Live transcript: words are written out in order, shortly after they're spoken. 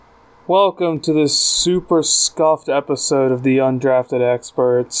Welcome to this super scuffed episode of the Undrafted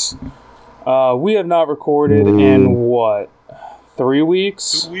Experts. We have not recorded in what? 3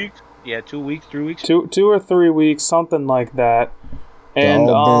 weeks? 2 weeks? Yeah, 2 weeks, 3 weeks. 2 or 3 weeks, something like that. And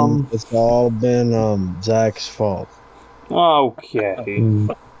it's all been Zach's fault. Okay.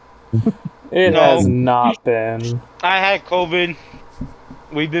 It has not been. I had COVID.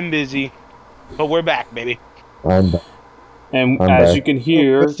 We've been busy, but we're back, baby. And as you can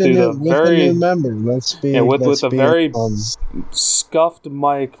hear through the very with a very scuffed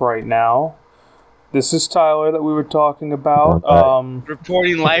mic right now, this is Tyler that we were talking about.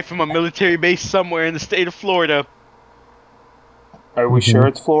 Reporting live from a military base somewhere in the state of Florida. Are we sure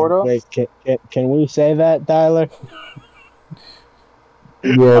it's Florida? Wait, can we say that, Tyler?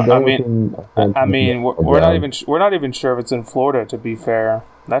 Yeah, I mean, we're not even sure if it's in Florida. To be fair,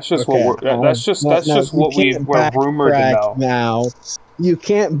 that's just what we're rumored to know. Now, you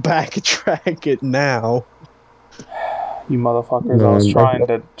can't backtrack it now. You motherfuckers! I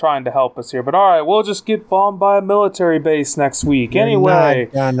was trying to help us here, but all right, we'll just get bombed by a military base next week. Anyway,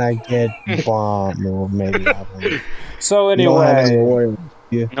 you're not gonna get bombed, or maybe I don't know. So anyway,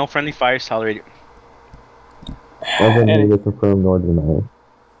 no friendly fires tolerated. Neither confirmed nor denied.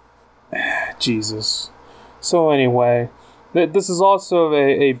 Jesus. So anyway, this is also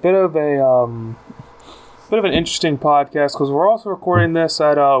a bit of an interesting podcast because we're also recording this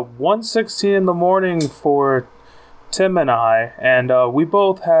at 1:16 in the morning for Tim and I, and we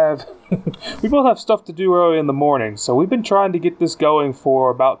both have stuff to do early in the morning. So we've been trying to get this going for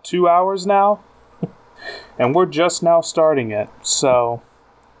about 2 hours now, and we're just now starting it. So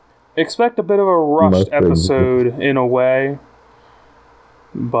expect a bit of a rushed episode in a way,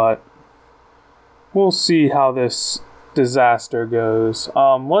 but we'll see how this disaster goes.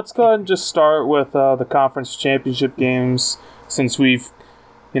 Let's go ahead and just start with the conference championship games, since we've,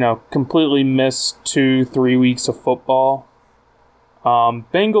 completely missed 2-3 weeks of football.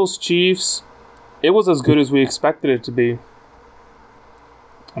 Bengals Chiefs, it was as good as we expected it to be.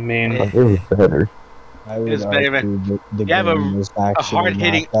 I mean, it was better. I would argue the game was actually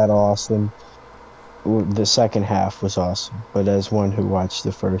not that awesome. The second half was awesome, but as one who watched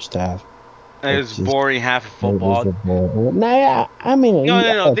the first half, it was boring half of football. No.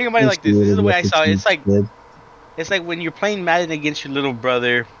 Think about it like this. This is the way I saw it. It's like when you're playing Madden against your little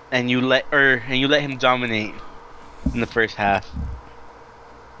brother and you let him dominate in the first half.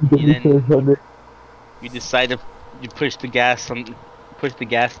 You decide to push the gas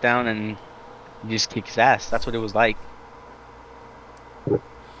down and you just kick his ass. That's what it was like.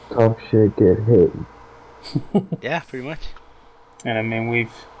 Tough shit get hit. Yeah, pretty much. And I mean,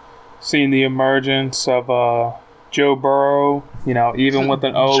 we've seen the emergence of Joe Burrow, even with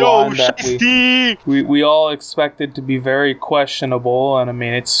an O-line that we all expected to be very questionable. And I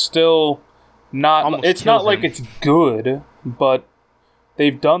mean, it's still not, it's not like it's good, but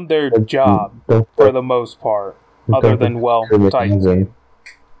they've done their job for the most part, other than, Titans.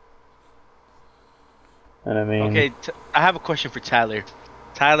 And I mean, okay, I have a question for Tyler.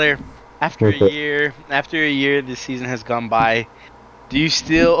 Tyler, after a year, this season has gone by. Do you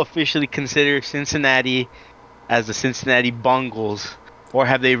still officially consider Cincinnati as the Cincinnati Bengals, or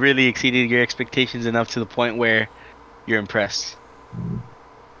have they really exceeded your expectations enough to the point where you're impressed?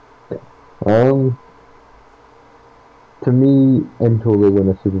 To me, until they win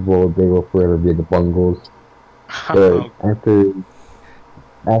a Super Bowl, they will forever be the Bengals. But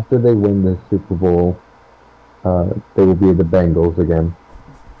after they win the Super Bowl, they will be the Bengals again.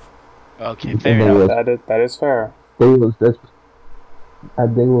 Okay, fair enough. That is fair. They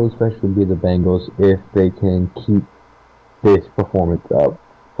will especially be the Bengals if they can keep this performance up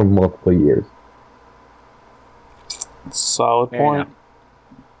for multiple years. Solid point.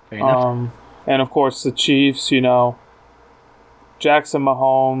 Fair enough. And of course the Chiefs, Jackson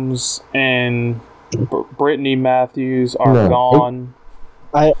Mahomes and Brittany Matthews are gone.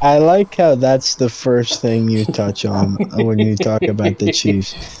 I like how that's the first thing you touch on when you talk about the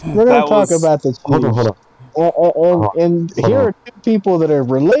Chiefs. We're going to talk about the Chiefs. Hold on. And here are two people that are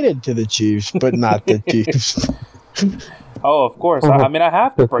related to the Chiefs, but not the Chiefs. Oh, of course. I mean, I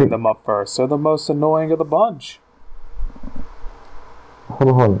have to bring them up first. They're the most annoying of the bunch.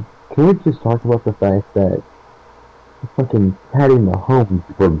 Hold on. Can we just talk about the fact that fucking Patty Mahomes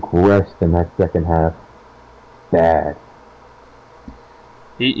regressed in that second half? Bad.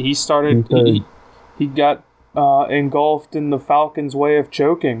 He started. He got engulfed in the Falcons' way of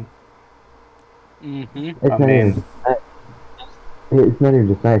choking. Mm-hmm. It's not even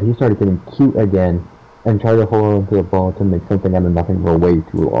just that. He started getting cute again and tried to hold on to the ball to make something out of nothing for way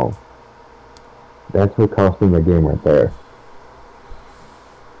too long. That's what cost him the game right there.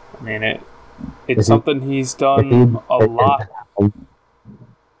 I mean, it's something he's done a lot.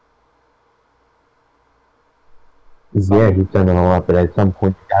 Yeah, he's done it a lot, but at some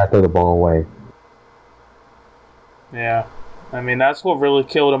point you gotta throw the ball away. Yeah. I mean, that's what really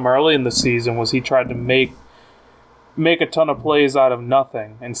killed him early in the season, was he tried to make a ton of plays out of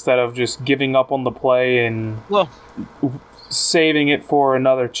nothing instead of just giving up on the play and saving it for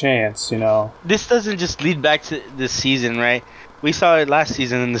another chance, This doesn't just lead back to this season, right? We saw it last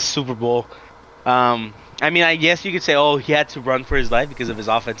season in the Super Bowl. I mean, I guess you could say, oh, he had to run for his life because of his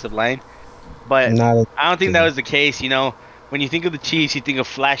offensive line. But I don't think that was the case, When you think of the Chiefs, you think of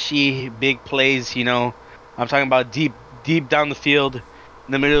flashy, big plays, I'm talking about deep down the field,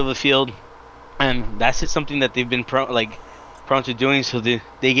 in the middle of the field. And that's just something that they've been prone to doing, so they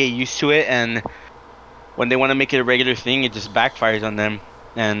get used to it. And when they want to make it a regular thing, it just backfires on them.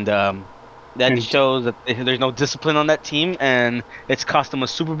 And that just shows that there's no discipline on that team, and it's cost them a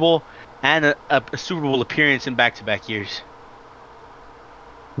Super Bowl and a Super Bowl appearance in back-to-back years.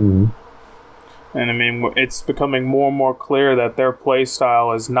 Mm-hmm. And I mean, it's becoming more and more clear that their play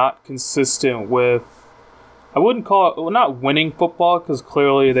style is not consistent with, I wouldn't call it, well, not winning football, because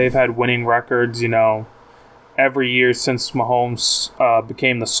clearly they've had winning records, every year since Mahomes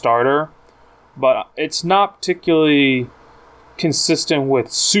became the starter. But it's not particularly consistent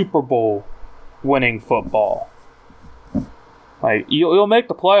with Super Bowl winning football. Like, you'll make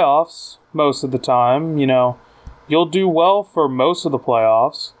the playoffs most of the time, You'll do well for most of the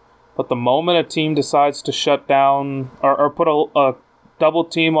playoffs. But the moment a team decides to shut down or put a double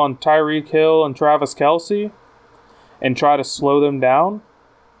team on Tyreek Hill and Travis Kelce and try to slow them down,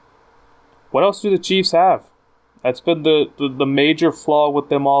 what else do the Chiefs have? That's been the major flaw with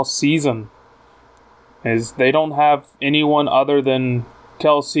them all season, is they don't have anyone other than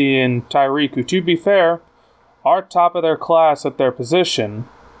Kelce and Tyreek, who, to be fair, are top of their class at their position.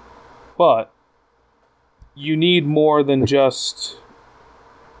 But you need more than just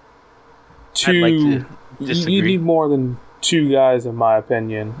two. I'd like to disagree. You need more than two guys, in my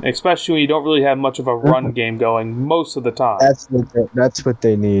opinion, especially when you don't really have much of a run game going most of the time. That's what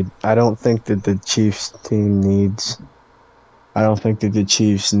they need. I don't think that the Chiefs team needs. I don't think that the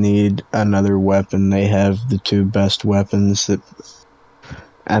Chiefs need another weapon. They have the two best weapons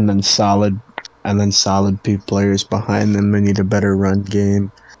and then solid players behind them. They need a better run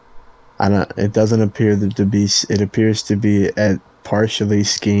game. It doesn't appear to be. It appears to be partially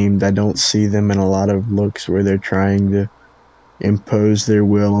schemed. I don't see them in a lot of looks where they're trying to impose their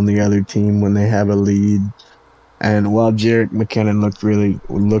will on the other team when they have a lead. And while Jerick McKinnon looked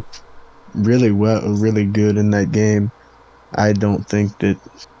really good in that game, I don't think that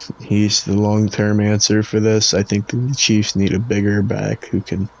he's the long-term answer for this. I think the Chiefs need a bigger back who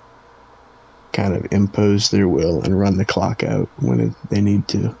can kind of impose their will and run the clock out when they need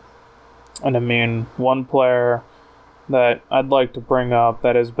to. And I mean, one player that I'd like to bring up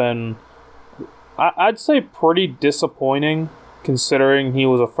that has been, I'd say, pretty disappointing considering he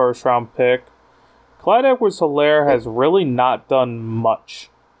was a first-round pick. Clyde Edwards-Helaire has really not done much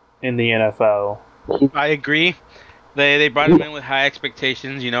in the NFL. I agree. They brought him in with high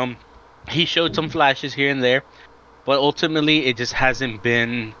expectations, He showed some flashes here and there, but ultimately it just hasn't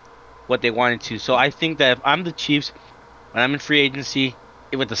been what they wanted to. So I think that if I'm the Chiefs, when I'm in free agency,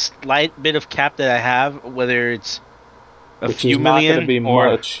 with the slight bit of cap that I have, whether it's a few million, not going to be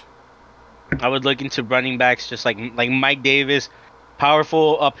much, I would look into running backs just like Mike Davis,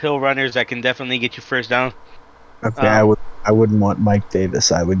 powerful uphill runners that can definitely get you first down. Okay, I wouldn't want Mike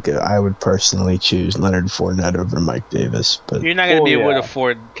Davis. I would personally choose Leonard Fournette over Mike Davis. But you're not going to be able to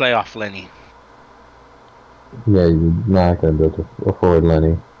afford playoff Lenny. Yeah, you're not going to be able to afford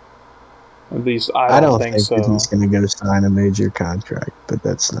Lenny. At least I don't think so. That he's going to go sign a major contract, but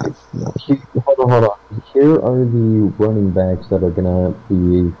that's not. No. Hold on. Here are the running backs that are going to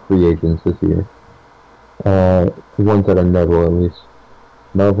be free agents this year. The ones that are notable, at least.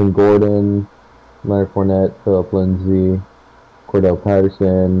 Melvin Gordon, Leonard Fournette, Phillip Lindsay, Cordell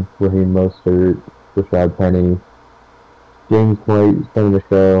Patterson, Raheem Mostert, Rashad Penny, James White, Sonny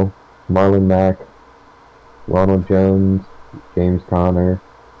Michel, Marlon Mack, Ronald Jones, James Conner.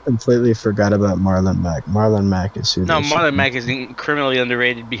 Completely forgot about Marlon Mack. Marlon Mack is who. No, Marlon Mack is criminally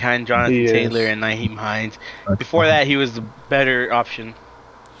underrated behind Jonathan Taylor and Nyheim Hines. Before that, he was the better option.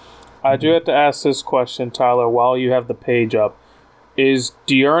 I do have to ask this question, Tyler, while you have the page up. Is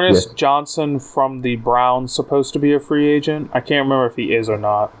Dearness Johnson from the Browns supposed to be a free agent? I can't remember if he is or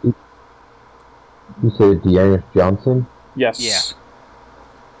not. You said Dearness Johnson? Yes.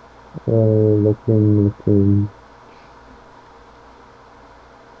 Yeah. Looking.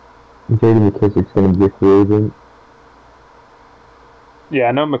 J.D. McKissick's going to be a free agent. Yeah,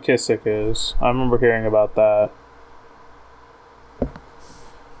 I know McKissick is. I remember hearing about that.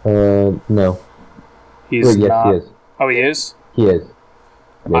 No. He's Wait, yes, not. he is. Oh, he is? He is.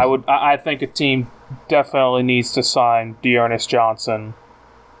 Yes. I think a team definitely needs to sign Dearness Johnson.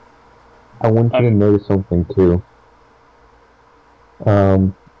 I want you to notice something too.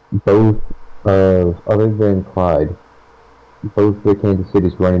 Both other than Clyde, both the Kansas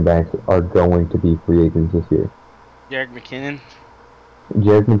City's running backs are going to be free agents this year. Jerick McKinnon.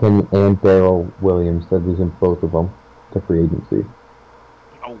 Jared McKinnon and Darrell Williams, they're losing both of them to free agency.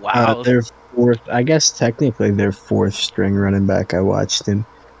 Oh wow. Their fourth, I guess technically their fourth string running back. I watched him.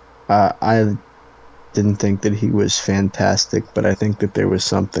 I didn't think that he was fantastic, but I think that there was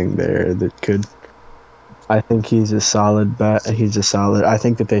something there that could. I think he's a solid bat. He's a solid. I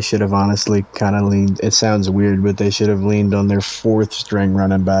think that they should have honestly kind of leaned. It sounds weird, but they should have leaned on their fourth string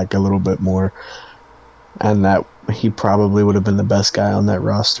running back a little bit more, and that he probably would have been the best guy on that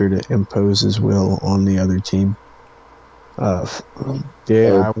roster to impose his will on the other team. I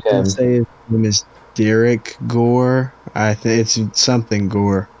want to say his name is Derek Gore. I think it's something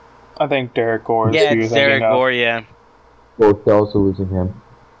Gore. I think Derek Gore is Yeah, who you're it's thinking Derek of. Gore. Yeah. Both they're also losing him.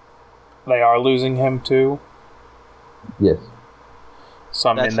 They are losing him too. Yes. So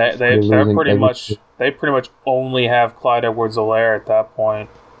I mean, That's- they're losing pretty every- much only have Clyde Edwards-Helaire at that point.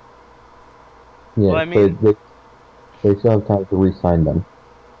 Yeah, Well, I mean- but they still have time to re-sign them.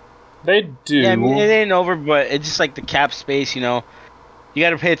 They do. Yeah, I mean it ain't over, but it's just like the cap space. You know, you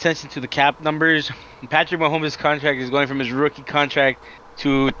got to pay attention to the cap numbers. Patrick Mahomes' contract is going from his rookie contract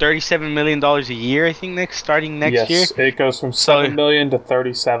to $37 million a year. I think starting next year. Yes, it goes from So- $7 million to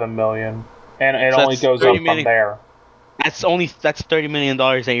 $37 million, and it So only that's goes 30 up from million. there. That's $30 million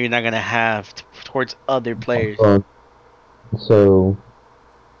that you're not gonna have towards other players. So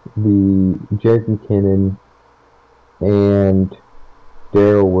the Jared McKinnon and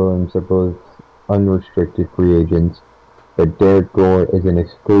Darrell Williams are both unrestricted free agents, but Derek Gore is an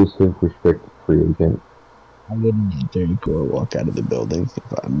exclusive restricted free agent. I wouldn't let Derek Gore walk out of the building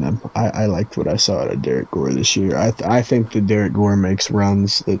if I'm them. I liked what I saw out of Derek Gore this year. I think that Derek Gore makes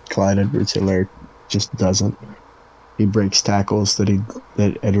runs that Clyde Edwards-Helaire just doesn't. He breaks tackles that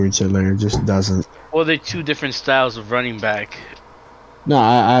Edwards-Helaire just doesn't. Well, they're two different styles of running back. No,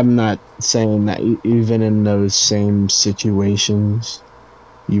 I'm not saying that. Even in those same situations,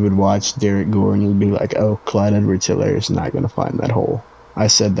 you would watch Derek Gore and you'd be like, "Oh, Clyde Edwards-Helaire is not going to find that hole." I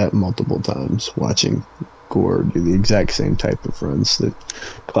said that multiple times watching Gore do the exact same type of runs that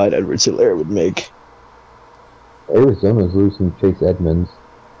Clyde Edwards-Helaire would make. Arizona's losing Chase Edmonds.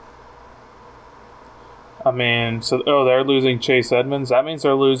 I mean, they're losing Chase Edmonds. That means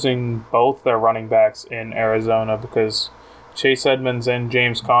they're losing both their running backs in Arizona because Chase Edmonds and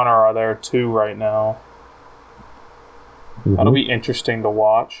James Conner are there too right now. Mm-hmm. That'll be interesting to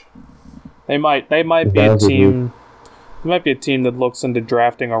watch. They might be a team. It might be a team that looks into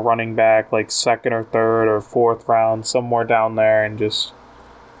drafting a running back like second or third or fourth round, somewhere down there, and just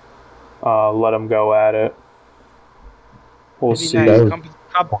let them go at it. We'll It'd be see. nice.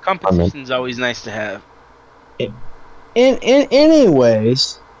 Competition's always nice to have. In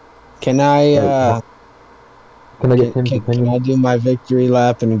anyways, can I Can I get Tim's can opinion? I do my victory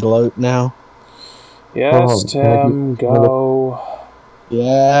lap and gloat now? Yes, Can I Tim, go.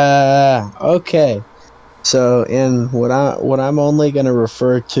 Yeah. Okay. So in what I'm only going to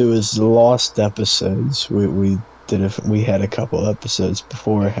refer to as lost episodes. We had a couple episodes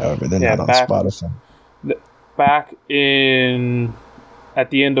before, however they're not on Spotify. Back in at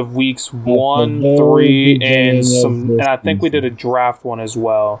the end of weeks the 1, very 3, and beginning of some, this and I think we did a season. draft one as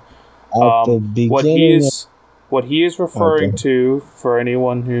well. At the beginning, What he is referring to, for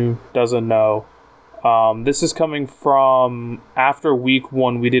anyone who doesn't know, this is coming from after week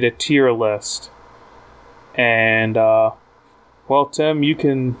 1. We did a tier list, and well, Tim, you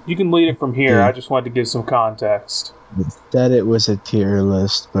can lead it from here. Yeah. I just wanted to give some context. said it was a tier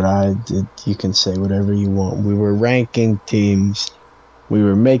list, but you can say whatever you want. We were ranking teams. We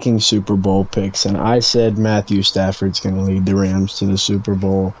were making Super Bowl picks, and I said Matthew Stafford's going to lead the Rams to the Super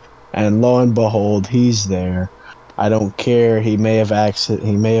Bowl, and lo and behold, he's there. I don't care. He may have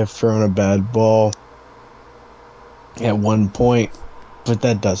thrown a bad ball at one point, but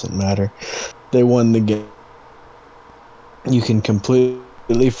that doesn't matter. They won the game. You can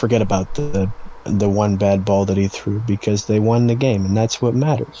completely forget about the one bad ball that he threw because they won the game, and that's what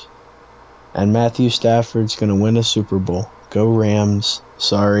matters. And Matthew Stafford's going to win a Super Bowl. Go Rams.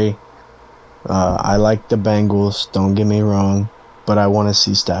 Sorry. I like the Bengals, don't get me wrong, but I want to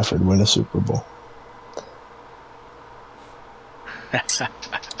see Stafford win a Super Bowl.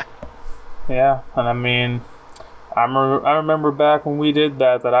 Yeah, and I mean, I remember back when we did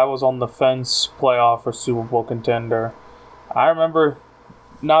that I was on the fence playoff for Super Bowl contender. I remember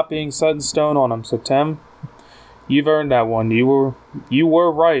not being set in stone on him. So Tim, you've earned that one. You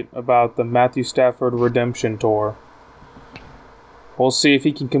were right about the Matthew Stafford redemption tour. We'll see if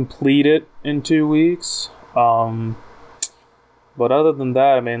he can complete it in 2 weeks. But other than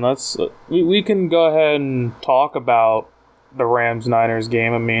that, I mean, we can go ahead and talk about the Rams-Niners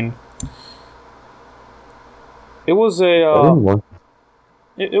game. I mean, it was it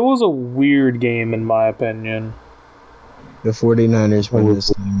was a weird game in my opinion. The 49ers win this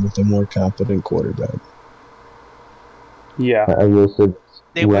game with a more competent quarterback. Yeah. I will say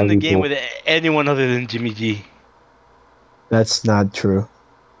They win the game with anyone other than Jimmy G. That's not true.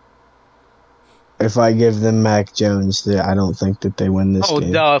 If I give them Mac Jones, I don't think that they win this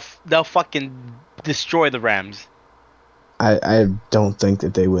game. They'll fucking destroy the Rams. I don't think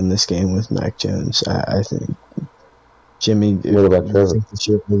that they win this game with Mac Jones. I think Jimmy. What about Trevor? I think that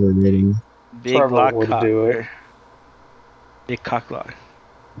you're overrating. Big Trevor lock would cock. do it. Big cock lock.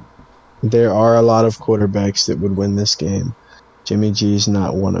 There are a lot of quarterbacks that would win this game. Jimmy G's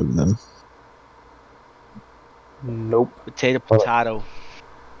not one of them. Nope. Potato.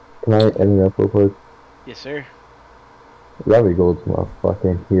 Can I interrupt real quick? Yes, sir. Robbie Gould's my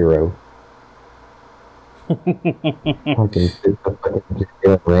fucking hero. Fucking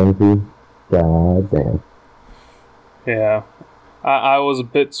Ramsey. God damn. Yeah. I was a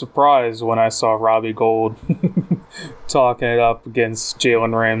bit surprised when I saw Robbie Gould talking it up against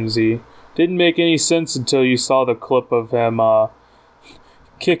Jalen Ramsey. Didn't make any sense until you saw the clip of him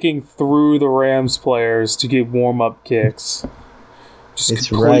kicking through the Rams players to get warm-up kicks. Just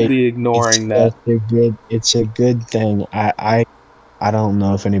completely ignoring that. It's a good thing. I don't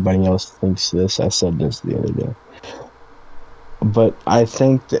know if anybody else thinks this. I said this the other day. But I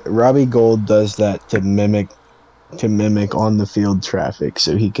think that Robbie Gould does that to mimic on the field traffic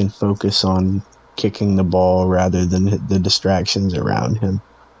so he can focus on kicking the ball rather than the distractions around him.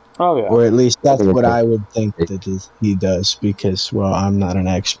 Oh yeah. Or at least that's what I would think that he does because, well, I'm not an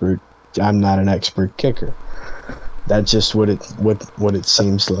expert kicker. That's just what it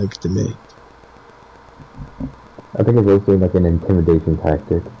seems like to me. I think it's also like an intimidation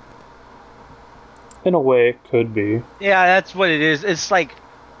tactic. In a way, it could be. Yeah, that's what it is. It's like,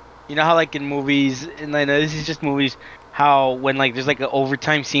 you know how like in movies, and I know this is just movies, how when like there's like an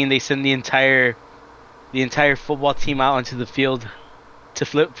overtime scene, they send the entire football team out onto the field to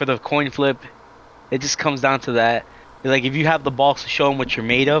flip for the coin flip. It just comes down to that. Like if you have the balls to show them what you're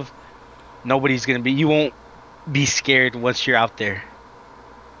made of, you won't be scared once you're out there.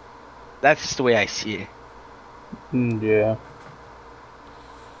 That's just the way I see it. Yeah.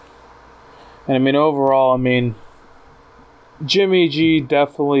 And I mean, overall, Jimmy G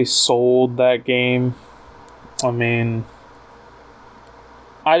definitely sold that game. I mean,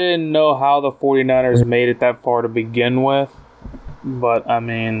 I didn't know how the 49ers made it that far to begin with. But, I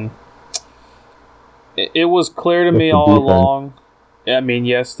mean, it was clear to me all along. I mean,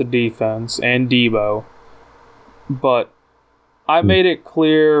 yes, the defense and Debo. But I made it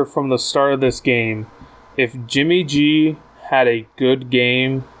clear from the start of this game, if Jimmy G had a good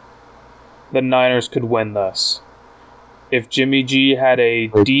game, the Niners could win this. If Jimmy G had a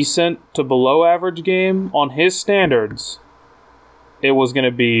decent to below average game on his standards, it was going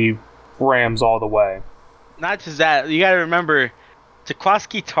to be Rams all the way. Not just that, you got to remember,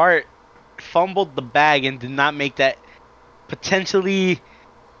 Jaquiski Tartt fumbled the bag and did not make that potentially.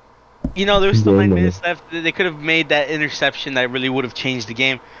 You know, there was still 9 minutes left. They could have made that interception that really would have changed the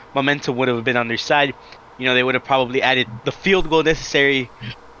game. Momentum would have been on their side. You know, they would have probably added the field goal necessary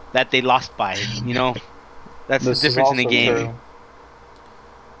that they lost by. You know, that's the difference in the game.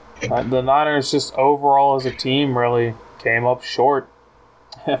 The Niners just overall as a team really came up short.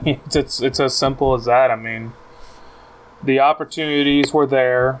 I mean, it's as simple as that. I mean, the opportunities were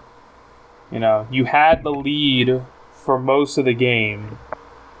there. You know, you had the lead for most of the game.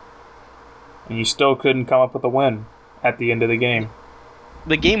 And you still couldn't come up with a win at the end of the game.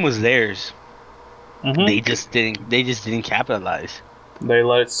 The game was theirs. Mm-hmm. They just didn't capitalize. They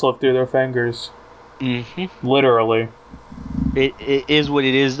let it slip through their fingers. Mm-hmm. Literally. It is what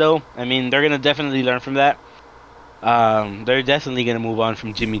it is, though. I mean, they're gonna definitely learn from that. They're definitely gonna move on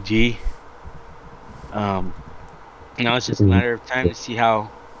from Jimmy G. Now it's just a matter of time to see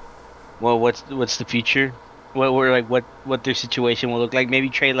what's the future, what their situation will look like. Maybe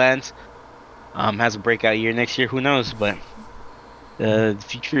Trey Lance has a breakout year next year. Who knows? But the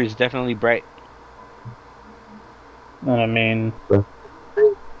future is definitely bright. And I mean,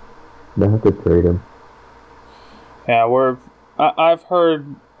 they have to trade him. Yeah, I've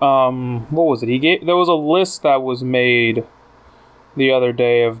heard what was it? There was a list that was made the other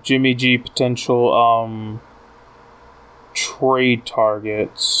day of Jimmy G potential trade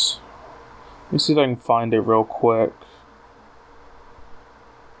targets. Let me see if I can find it real quick.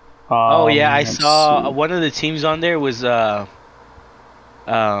 Oh yeah, I Let's saw see. one of the teams on there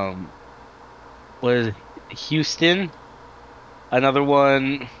um was Houston. Another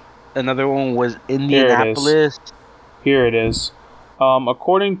one was Here it is. Indianapolis. Here it is.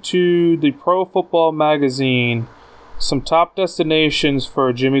 According to the Pro Football Magazine, some top destinations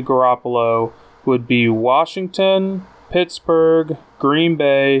for Jimmy Garoppolo would be Washington, Pittsburgh, Green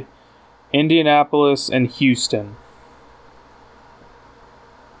Bay, Indianapolis, and Houston.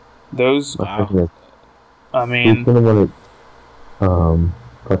 Those, Wow. I Who's mean, gonna want to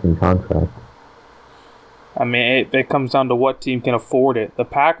fucking contract? it comes down to what team can afford it. The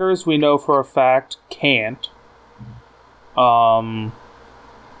Packers, we know for a fact, can't. The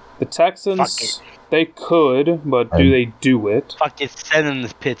Texans, they could, but do they do it? Fuck it, send him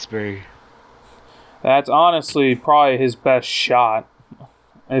to Pittsburgh. That's honestly probably his best shot,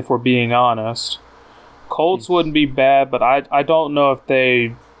 if we're being honest. Colts wouldn't be bad, but I don't know if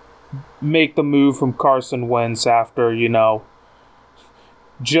they make the move from Carson Wentz after,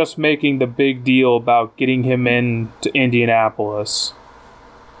 just making the big deal about getting him into Indianapolis.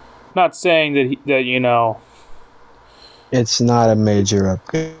 Not saying that It's not a major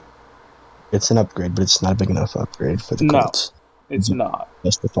upgrade. It's an upgrade, but it's not a big enough upgrade for the No. Colts. It's not.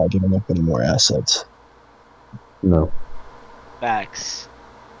 Justify giving up any more assets. No. Facts.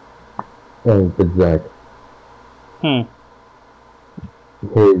 And but Zach,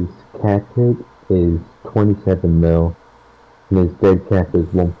 his cap hit is 27 mil, and his dead cap is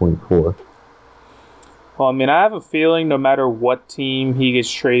 1.4. Well, I have a feeling no matter what team he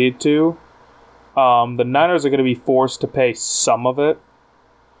gets traded to, the Niners are going to be forced to pay some of it.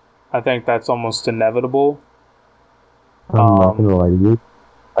 I think that's almost inevitable. I'm not gonna lie to you.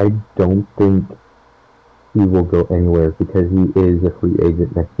 I don't think he will go anywhere because he is a free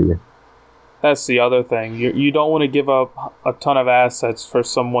agent next year. That's the other thing. You don't want to give up a ton of assets for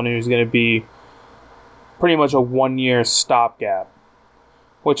someone who's going to be pretty much a 1-year stopgap.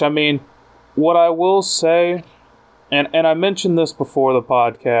 Which, what I will say, and I mentioned this before the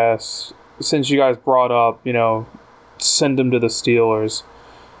podcast, since you guys brought up, send him to the Steelers.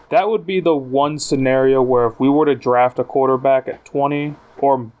 That would be the one scenario where if we were to draft a quarterback at 20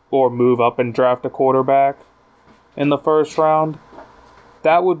 or move up and draft a quarterback in the first round,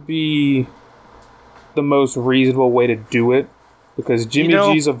 that would be the most reasonable way to do it. Because Jimmy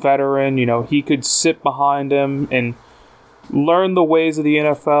G's a veteran, he could sit behind him and learn the ways of the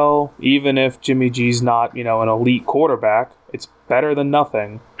NFL, even if Jimmy G's not, an elite quarterback. It's better than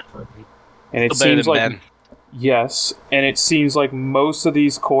nothing. And it seems like... Ben. Yes, and it seems like most of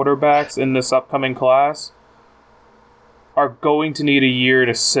these quarterbacks in this upcoming class are going to need a year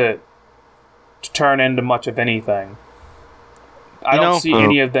to sit to turn into much of anything. I don't see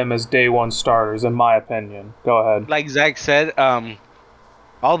any of them as day one starters, in my opinion. Go ahead. Like Zach said,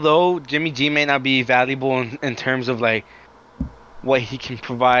 although Jimmy G may not be valuable in terms of like what he can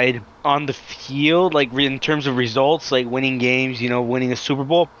provide on the field, like in terms of results, like winning games, winning a Super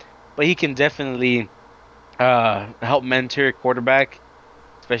Bowl, but he can definitely help mentor a quarterback,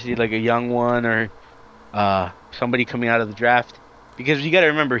 especially like a young one or somebody coming out of the draft. Because you got to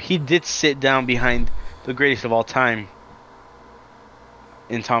remember, he did sit down behind the greatest of all time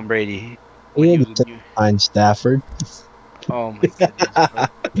in Tom Brady. He had to behind Stafford. Oh my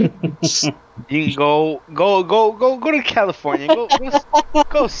goodness! You can go to California.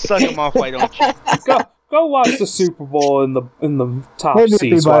 Go suck him off. Why don't you? Go watch the Super Bowl in the top Maybe seats.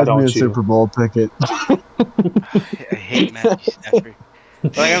 if he Why buys me don't a you? Super Bowl ticket. I hate Matthew Stafford.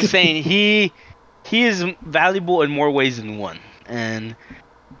 But like I'm saying, he is valuable in more ways than one, and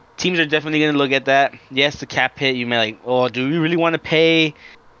teams are definitely going to look at that. Yes, the cap hit. You may like, oh, do we really want to pay?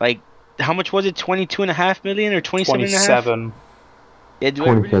 Like, how much was it? $22.5 million or 27. Yeah, do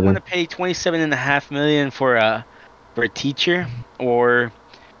I really want to pay $27.5 million for a teacher, or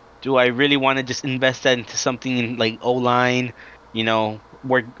do I really want to just invest that into something in like O-line,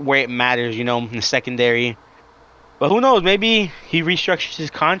 where it matters, in the secondary? But who knows? Maybe he restructures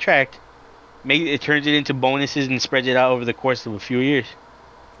his contract. Maybe it turns it into bonuses and spreads it out over the course of a few years.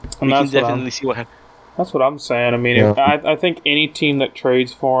 And we can definitely see what happens. That's what I'm saying. I think any team that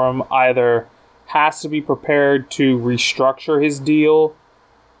trades for him either has to be prepared to restructure his deal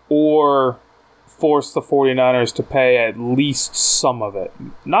or force the 49ers to pay at least some of it.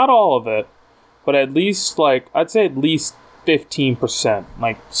 Not all of it, but at least, I'd say at least 15%.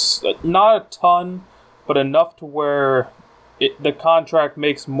 Not a ton, but enough to where the contract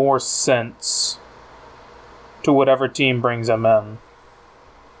makes more sense to whatever team brings him in.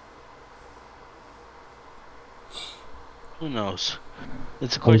 Who knows?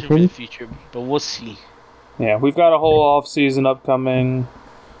 It's a question for the future, but we'll see. Yeah, we've got a whole off-season upcoming.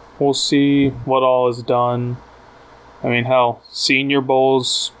 We'll see what all is done. I mean, hell, Senior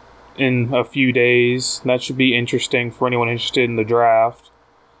Bowl's in a few days. That should be interesting for anyone interested in the draft.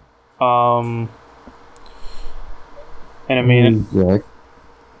 And I mean... Zach,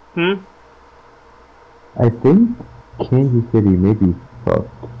 Hmm? I think Kansas City may be fucked.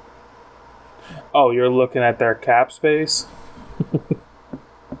 Oh, you're looking at their cap space?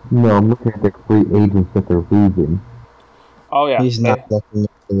 No, I'm looking at the free agents that they're losing. Oh, yeah. He's not looking at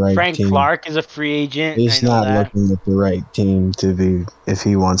the right Frank team. Clark is a free agent. He's I know not that. looking at the right team to be if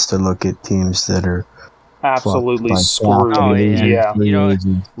he wants to look at teams that are Absolutely fucked by screwed. cap and losing Yeah. free You know,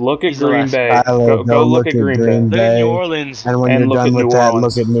 agents. Look at He's the Green last Bay. Tyler, Go look at Green Bay. Look at New Orleans. And when And you're look done at with New that,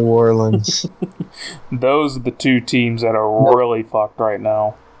 Orleans. look at New Orleans. Those are the two teams that are really fucked right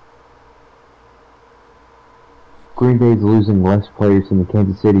now. Green Bay's losing less players than the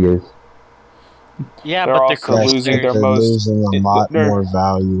Kansas City is. Yeah, They're but they're also losing closer. their They're most... losing a lot they're- more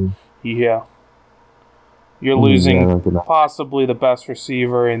value. Yeah. You're Yeah, losing no, they're not. possibly the best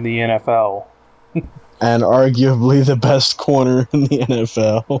receiver in the NFL. And arguably the best corner in the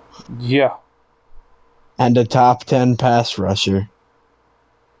NFL. Yeah. And a top 10 pass rusher.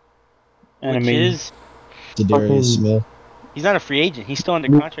 And Which I mean... is, Zadarius Fucking- Smith. he's not a free agent. He's still under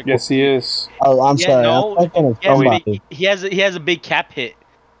contract. Yes, he is. Oh, I'm Yeah, sorry. no, I'm thinking of He has, a somebody. big, he has a big cap hit.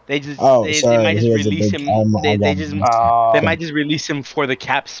 They just they Sorry. might just He has a release big- him. I They got just it. they might just release him for the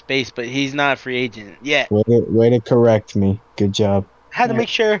cap space, but he's not a free agent yet. Way to correct me. Good job. Had to Yeah. make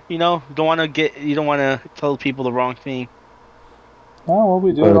sure, you don't want to tell people the wrong thing. Oh, well,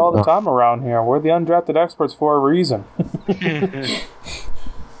 we do it all the time around here. We're the undrafted experts for a reason.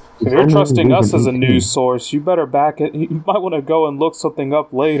 If you're trusting us as a news source, you better back it. You might want to go and look something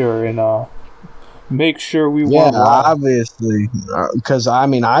up later and make sure we Yeah, weren't wrong. obviously. Because,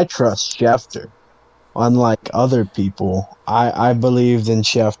 I trust Schefter. Unlike other people, I believed in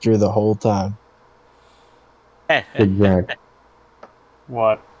Schefter the whole time. Exact.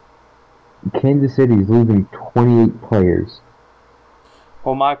 What? Kansas City is losing 28 players.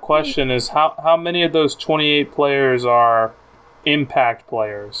 Well, my question is, how many of those 28 players are impact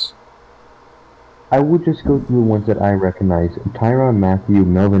players? I would just go through the ones that I recognize. Tyrann Mathieu,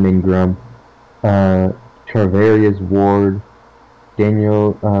 Melvin Ingram, Charvarius Ward,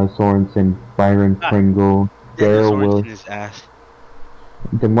 Daniel Sorensen, Byron Pringle, Darrell Willis, his ass.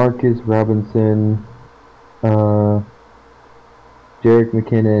 DeMarcus Robinson, Jarek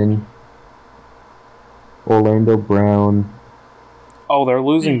McKinnon, Orlando Brown. Oh, they're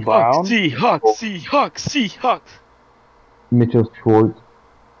losing Brown? Seahawks. Mitchell Schwartz.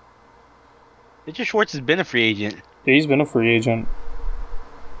 Mitchell Schwartz has been a free agent. He's been a free agent.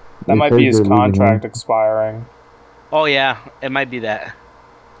 That It might be says his they're losing contract him. expiring. Oh yeah, it might be that.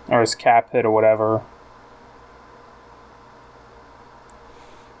 Or his cap hit or whatever.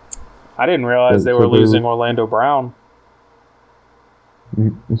 I didn't realize they So were they're- losing Orlando Brown.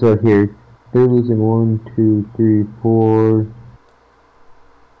 So here, they're losing 1, 2, 3, 4.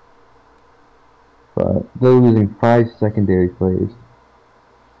 They're losing 5 secondary players.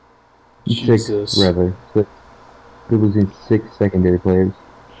 Jesus. 6, rather. 6. They're losing 6 secondary players.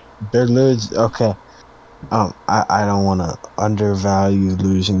 They're losing. Okay. I don't want to undervalue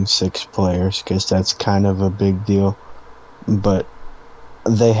losing 6 players because that's kind of a big deal. But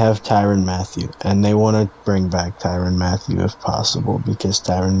they have Tyrann Mathieu, and they want to bring back Tyrann Mathieu if possible because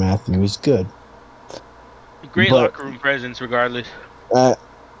Tyrann Mathieu is good. Great But- locker room presence, regardless. It's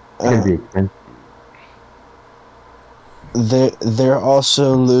gonna be expensive. They're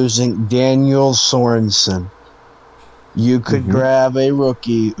also losing Daniel Sorensen. You could grab a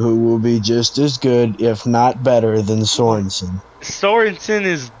rookie who will be just as good, if not better, than Sorensen. Sorensen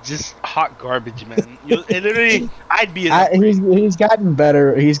is just hot garbage, man. I'd be He's gotten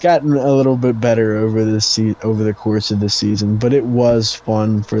better. He's gotten a little bit better over over the course of the season. But it was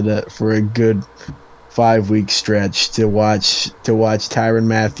fun for a good 5-week stretch to watch Tyrann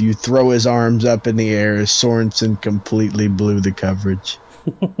Mathieu throw his arms up in the air as Sorensen completely blew the coverage.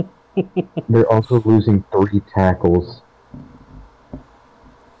 They're also losing 3 tackles.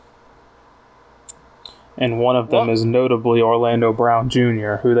 And one of them is notably Orlando Brown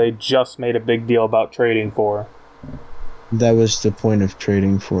Jr., who they just made a big deal about trading for. That was the point of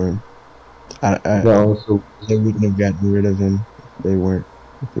trading for him. They're also They wouldn't have gotten rid of him if they weren't.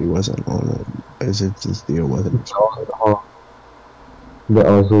 If he wasn't on it, as if this deal wasn't. they're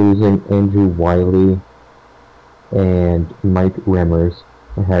also losing Andrew Wiley, and Mike Remmers,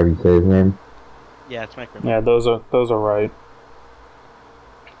 or however you say his name. Yeah, it's Mike. Yeah, those are right.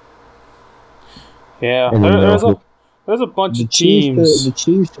 Yeah, And then there's a bunch The of Chiefs, teams. the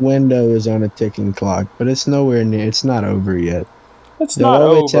Chiefs window is on a ticking clock, but it's nowhere near. It's not over yet. It's They'll not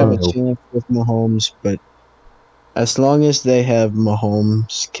always have a over. chance with Mahomes, but as long as they have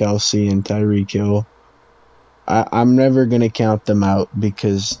Mahomes, Kelsey, and Tyreek Hill, I'm never gonna count them out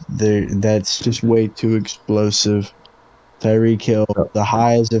because that's just way too explosive. Tyreek Hill, the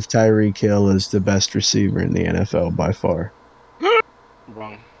highs of Tyreek Hill is the best receiver in the NFL by far.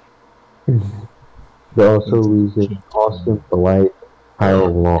 Wrong. they're also losing Austin Polite, Kyle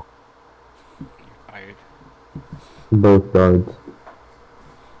Long, Fired. both guards.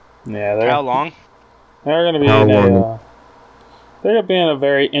 Yeah, Kyle Long. they're gonna be Kyle in Long a they're gonna be in a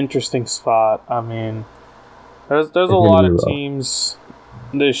very interesting spot. I mean, there's a is gonna lot be of rough. teams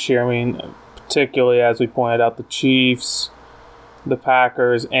this year. I mean, particularly as we pointed out, the Chiefs, the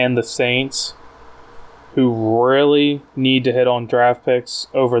Packers, and the Saints, who really need to hit on draft picks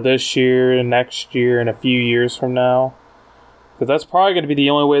over this year, next year, and a few years from now. Because that's probably going to be the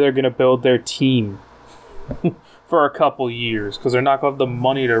only way they're going to build their team for a couple years. Because they're not going to have the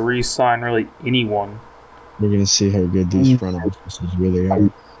money to re-sign really anyone. We're gonna see how good these front offices really are.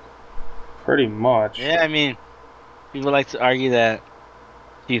 Pretty much. Yeah, I mean, people like to argue that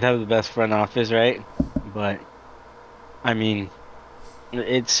Chiefs have the best front office, right? But I mean,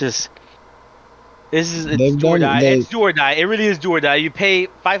 it's just it's They've do or done die. they It's do or die. It really is do or die. You pay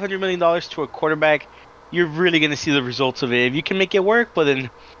 $500 million to a quarterback, you're really gonna see the results of it. If you can make it work, but then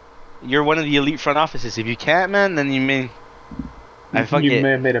you're one of the elite front offices. If you can't, man, then you may You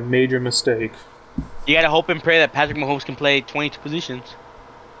may have made a major mistake. You gotta hope and pray that Patrick Mahomes can play 22 positions.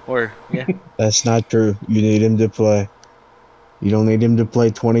 Or yeah. That's not true. You need him to play. You don't need him to play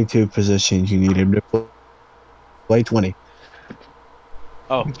 22 positions. You need him to play 20.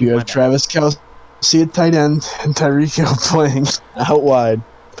 Oh, You my have bad. Travis Kelce at tight end and Tyreek Hill playing out wide.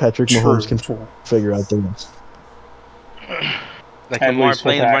 Patrick Mahomes can True. figure out the rest. Like At Lamar least with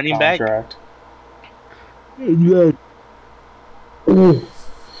playing that running back. contract.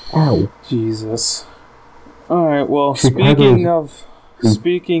 Ow. Jesus. All right. Well, Chicago's-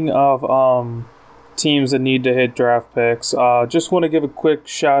 speaking of teams that need to hit draft picks, just want to give a quick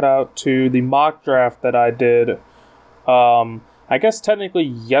shout out to the mock draft that I did. I guess technically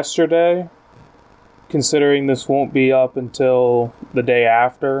yesterday, considering this won't be up until the day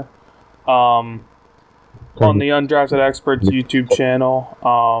after. On the Undrafted Experts YouTube channel.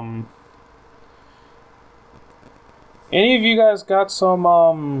 Any of you guys got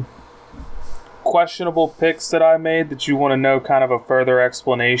some questionable picks that I made that you want to know kind of a further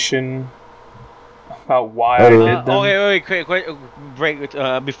explanation about why I did them? Okay, wait, break.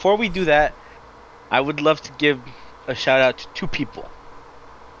 Before we do that, I would love to give a shout out to two people.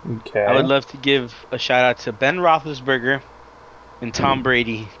 Okay. I would love to give a shout out to Ben Roethlisberger and Tom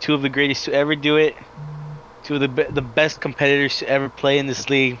Brady, two of the greatest to ever do it, two of the best competitors to ever play in this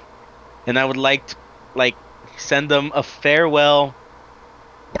league, and I would like to send them a farewell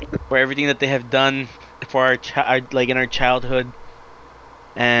for everything that they have done for our in our childhood,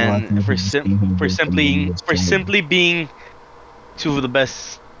 and for simply being two of the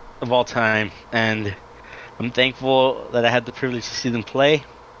best of all time. And I'm thankful that I had the privilege to see them play,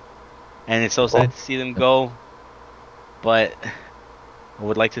 and it's so sad to see them go. But I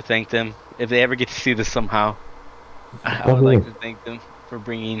would like to thank them if they ever get to see this somehow. I would like to thank them for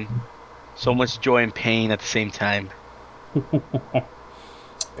bringing so much joy and pain at the same time.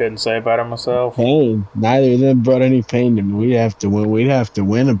 Couldn't say it better myself. Pain. Neither of them brought any pain to me. We'd have to win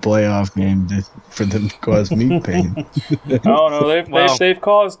a playoff game for them to cause me pain. Oh no, Well- they've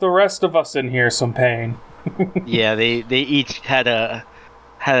caused the rest of us in here some pain. Yeah, they each had a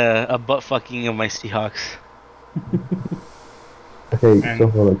butt fucking of my Seahawks. Okay, so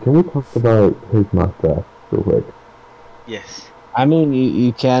hold on. Can we talk about his mock draft real quick? Yes. I mean,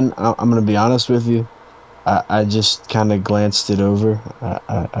 you can. I'm going to be honest with you. I just kind of glanced it over.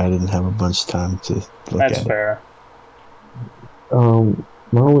 I didn't have a bunch of time to look That's at fair.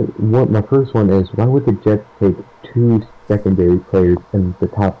 My first one is, why would the Jets take two secondary players in the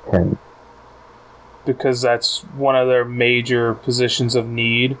top 10? Because that's one of their major positions of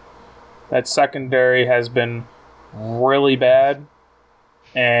need. That secondary has been really bad.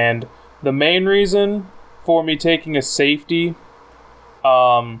 And the main reason for me taking a safety,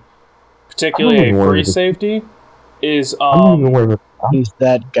 particularly a free safety, is He's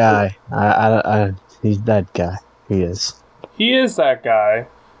that guy. He's that guy. He is. He is that guy.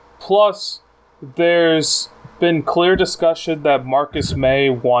 Plus, there's been clear discussion that Marcus May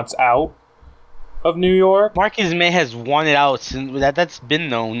wants out. of New York. Marcus May has won it out since that's been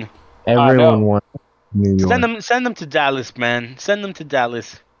known. Everyone wants New York. Send them to Dallas, man. Send them to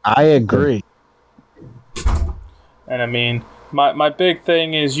Dallas. I agree. And I mean, my big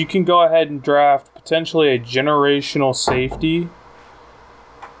thing is you can go ahead and draft potentially a generational safety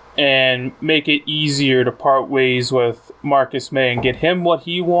and make it easier to part ways with Marcus May and get him what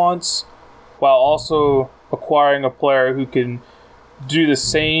he wants while also acquiring a player who can do the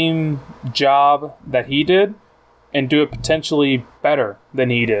same job that he did and do it potentially better than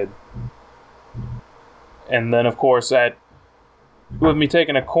he did. And then, of course, with me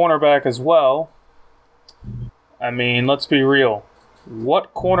taking a cornerback as well, I mean, let's be real.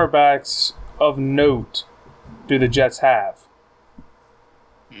 What cornerbacks of note do the Jets have?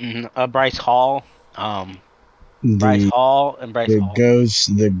 Bryce Hall. Bryce Hall and Bryce Hall.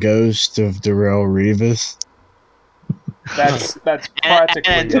 The ghost of Darrell Revis. That's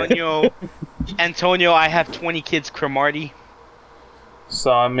practically and Antonio, I have 20 kids Cromartie.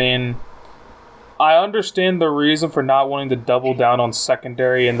 So, I mean, I understand the reason for not wanting to double down on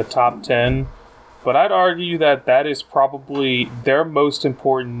secondary in the top 10, but I'd argue that is probably their most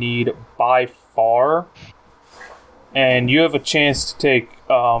important need by far. And you have a chance to take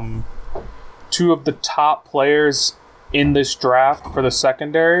two of the top players in this draft for the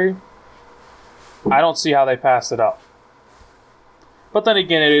secondary. I don't see how they pass it up. But then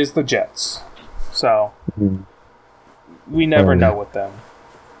again, it is the Jets. So, we never know with them.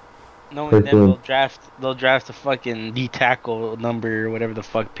 Knowing them, they'll draft a fucking D tackle number or whatever the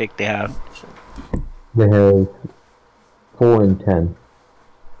fuck pick they have. They have 4 and 10.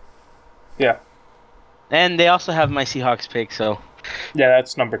 Yeah. And they also have my Seahawks pick, so. Yeah,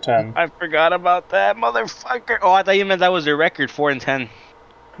 that's number 10. I forgot about that, motherfucker. Oh, I thought you meant that was their record, 4 and 10.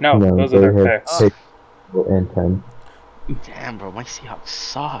 No, those are their picks. 6 and 10. Damn, bro, my Seahawks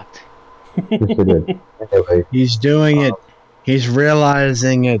sucked. Yes, it is. Anyway, He's doing it. He's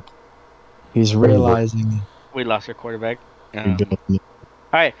realizing it. He's realizing We lost our quarterback. it.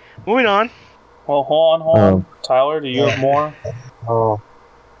 Alright, moving on. Well, hold on. Tyler, do you have more? oh,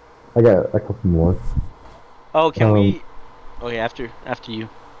 I got a couple more. Oh, can we... Okay, after you.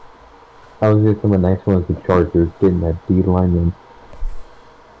 I was getting some of the nice ones with Chargers, getting that D lineman.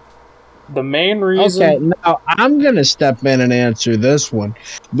 The main reason... Okay, now I'm going to step in and answer this one.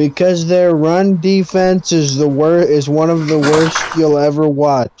 Because their run defense is one of the worst you'll ever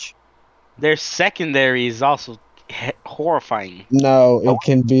watch. Their secondary is also horrifying. No, it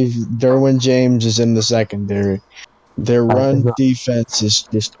can be... Derwin James is in the secondary. Their run defense is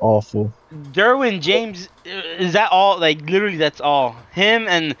just awful. Derwin James, is that all? Like, literally, that's all. Him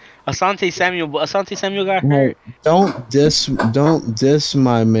and Asante Samuel. But Asante Samuel got hurt. Don't diss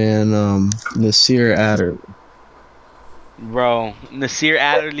my man, Nasir Adderley. Bro, Nasir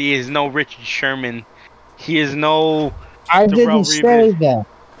Adderley is no Richard Sherman. He is no... I didn't say that.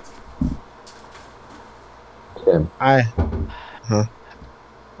 Tim. I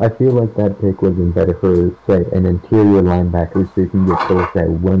feel like that pick would have been better for, say, an interior linebacker so you can get both that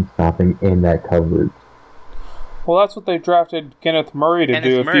run stopping and that coverage. Well, that's what they drafted Kenneth Murray to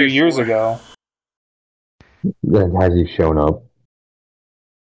do a few years ago. Has he shown up?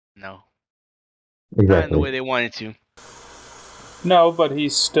 No. Exactly. Not in the way they wanted to. No, but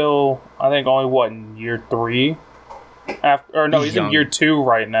he's still, I think, only, in year 3? He's in year 2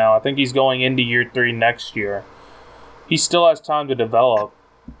 right now. I think he's going into year 3 next year. He still has time to develop.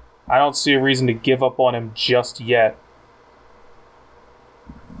 I don't see a reason to give up on him just yet.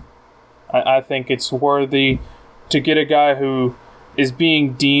 I think it's worthy to get a guy who is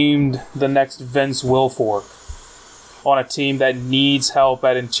being deemed the next Vince Wilfork on a team that needs help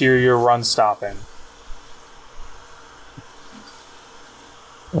at interior run stopping.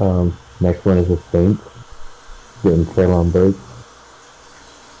 Next one is the Saints. Getting Traylon Burks.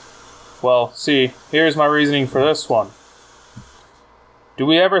 Well, see, here's my reasoning for this one. Do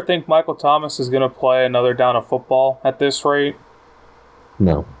we ever think Michael Thomas is going to play another down of football at this rate?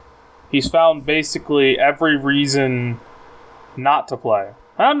 No. He's found basically every reason not to play.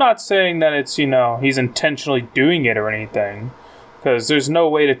 I'm not saying that it's, he's intentionally doing it or anything, because there's no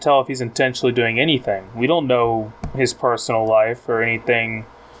way to tell if he's intentionally doing anything. We don't know his personal life or anything.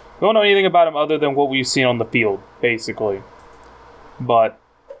 We don't know anything about him other than what we've seen on the field, basically. But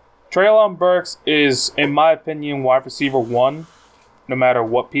Traylon Burks is, in my opinion, wide receiver 1, no matter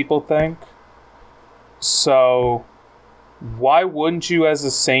what people think. So, why wouldn't you, as the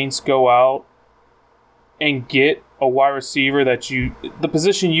Saints, go out and get a wide receiver the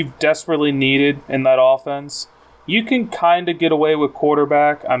position you've desperately needed in that offense? You can kind of get away with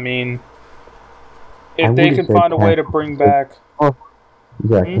quarterback. I mean, if they can find a way to bring back...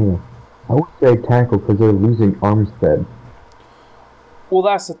 Exactly. I I would say tackle because they're losing Armstead. Well,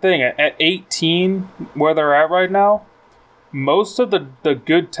 that's the thing. At 18, where they're at right now, most of the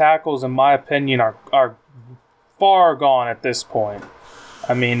good tackles, in my opinion, are far gone at this point.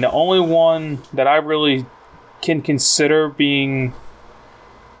 I mean, the only one that I really can consider being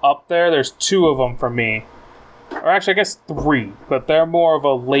up there's two of them for me. Or actually, I guess three, but they're more of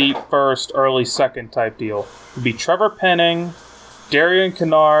a late first, early second type deal. It'd be Trevor Penning, Darian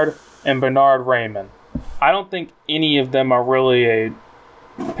Kennard, and Bernard Raymond. I don't think any of them are really a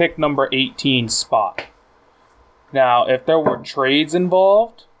pick number 18 spot. Now, if there were trades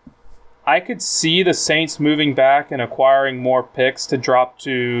involved, I could see the Saints moving back and acquiring more picks to drop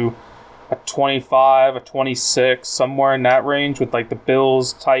to a 25, a 26, somewhere in that range with like the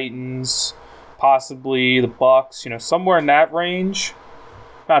Bills, Titans, possibly the Bucks, somewhere in that range.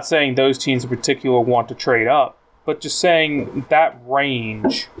 Not saying those teams in particular want to trade up, but just saying that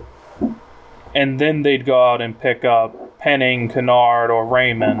range. And then they'd go out and pick up Penning, Kennard, or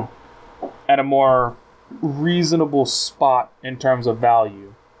Raymond at a more reasonable spot in terms of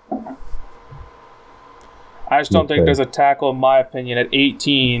value. I just don't think there's a tackle, in my opinion, at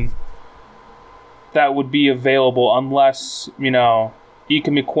 18 that would be available unless, Ike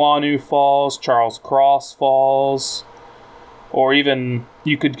Mikwanu falls, Charles Cross falls, or even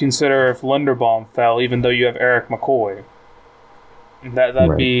you could consider if Linderbaum fell, even though you have Eric McCoy.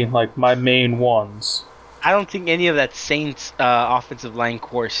 That'd be like my main ones. I don't think any of that Saints offensive line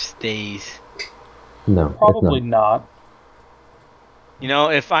core stays. No, probably not.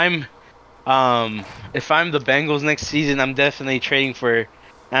 If I'm the Bengals next season, I'm definitely trading for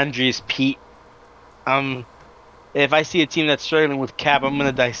Andreas Pete. If I see a team that's struggling with cap, I'm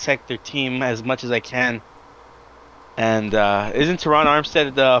gonna dissect their team as much as I can. And isn't Teron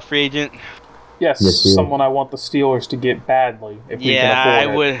Armstead the free agent? Yes, someone I want the Steelers to get badly if we can afford it.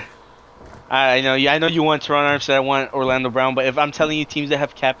 I would. I know you want Teron Armstead. I want Orlando Brown. But if I'm telling you teams that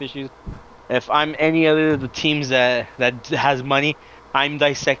have cap issues, if I'm any other of the teams that has money, I'm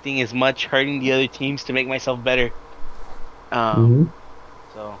dissecting as much, hurting the other teams to make myself better.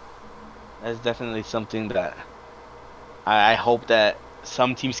 So that's definitely something that I hope that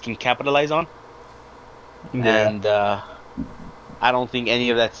some teams can capitalize on. Yeah. And I don't think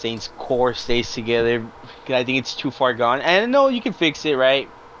any of that Saints core stays together because I think it's too far gone. And no, you can fix it, right?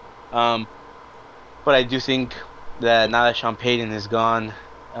 But I do think that now that Sean Payton is gone,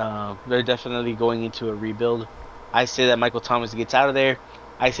 they're definitely going into a rebuild. I say that Michael Thomas gets out of there.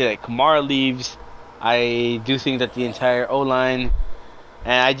 I say that Kamara leaves. I do think that the entire O-line,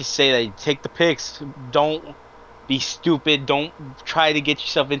 and I just say that take the picks. Don't be stupid. Don't try to get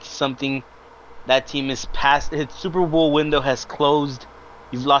yourself into something. That team is past. Its Super Bowl window has closed.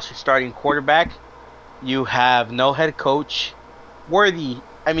 You've lost your starting quarterback. You have no head coach. Worthy.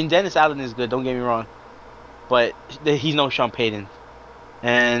 I mean, Dennis Allen is good. Don't get me wrong, but he's no Sean Payton,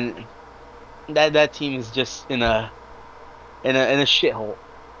 and that team is just in a shithole.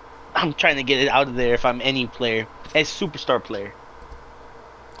 I'm trying to get it out of there if I'm any player, a superstar player.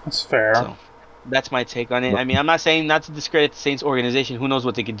 That's fair. So that's my take on it. I mean, I'm not saying not to discredit the Saints organization. Who knows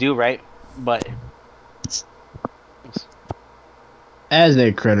what they could do, right? But as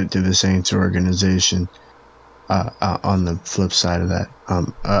a credit to the Saints organization, on the flip side of that,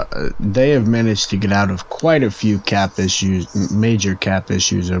 they have managed to get out of quite a few major cap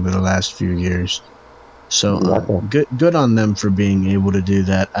issues over the last few years. So good on them for being able to do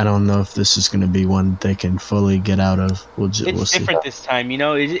that. I don't know if this is going to be one they can fully get out of. We'll see. It's different this time.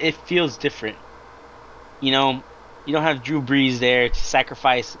 It feels different. You don't have Drew Brees there to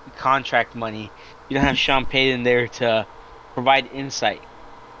sacrifice contract money. You don't have Sean Payton there to provide insight.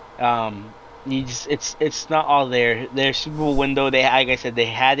 It's not all there. Their Super Bowl window, like I said, they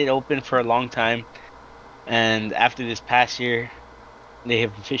had it open for a long time, and after this past year, they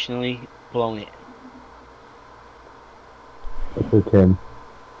have officially blown it. So Tim.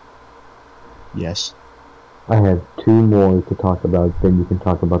 Yes. I have two more to talk about. Then you can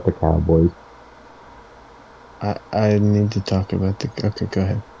talk about the Cowboys. I need to talk about okay, go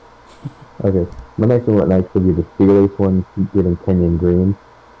ahead. Okay. My next one would actually be the Steelers one, getting Kenyon Green.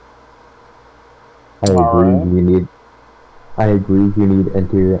 I agree you need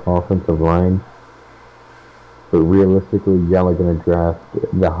interior offensive line. But realistically, y'all are going to draft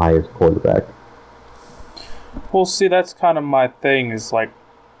the highest quarterback. Well, see, that's kind of my thing is like,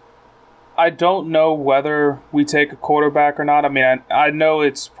 I don't know whether we take a quarterback or not. I mean, I know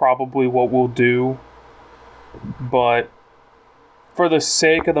it's probably what we'll do, but for the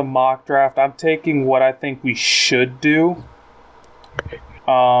sake of the mock draft, I'm taking what I think we should do.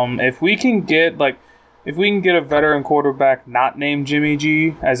 If we can get, like, if we can get a veteran quarterback not named Jimmy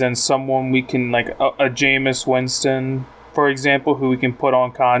G, as in someone we can, like a Jameis Winston, for example, who we can put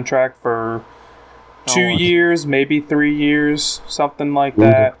on contract for 2 years, maybe 3 years, something like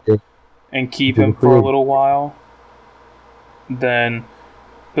that, and keep him for a little while, then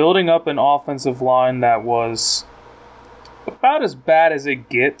building up an offensive line that was about as bad as it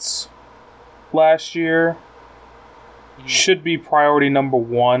gets last year should be priority number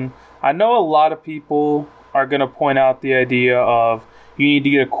one. I know a lot of people are going to point out the idea of you need to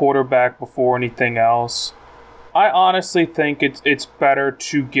get a quarterback before anything else. I honestly think it's better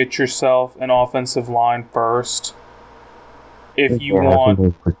to get yourself an offensive line first if you want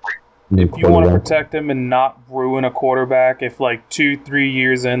to protect him and not ruin a quarterback if like 2-3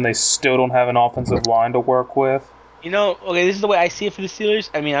 years in they still don't have an offensive line to work with. Okay, this is the way I see it for the Steelers.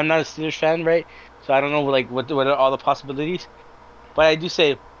 I mean, I'm not a Steelers fan, right? So I don't know like what are all the possibilities. But I do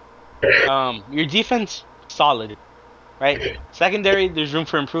say your defense solid, right? Secondary, there's room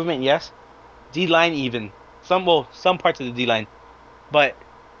for improvement, yes. D-line even. Some parts of the D-line. But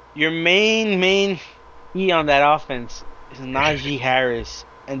your main key on that offense is Najee Harris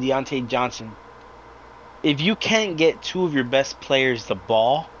and Deontay Johnson. If you can't get two of your best players the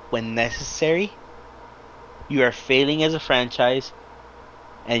ball when necessary, you are failing as a franchise,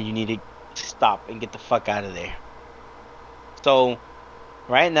 and you need to stop and get the fuck out of there. So,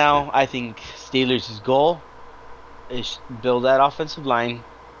 right now, I think Steelers' goal is build that offensive line,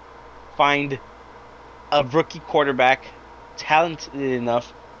 find a rookie quarterback, talented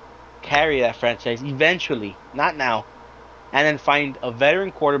enough, carry that franchise eventually, not now, and then find a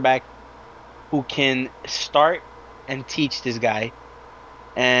veteran quarterback who can start and teach this guy,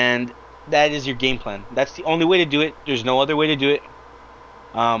 and that is your game plan. That's the only way to do it. There's no other way to do it.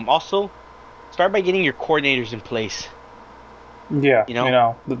 Also, start by getting your coordinators in place. Yeah,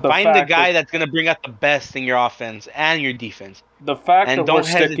 find the guy that's gonna bring out the best in your offense and your defense. The fact that we're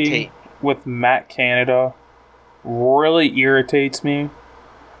sticking with Matt Canada really irritates me.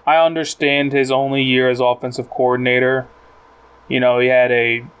 I understand his only year as offensive coordinator. He had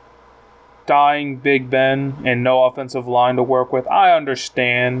a dying Big Ben and no offensive line to work with. I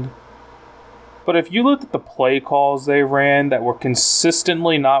understand. But if you looked at the play calls they ran that were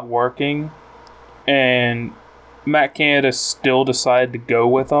consistently not working, and Matt Canada still decided to go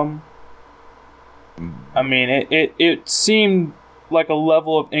with them, I mean, it seemed like a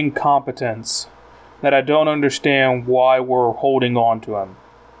level of incompetence that I don't understand why we're holding on to him.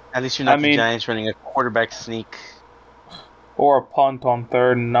 At least you're not the Giants running a quarterback sneak. Or a punt on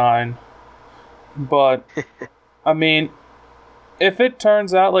 3rd and 9. But, I mean, if it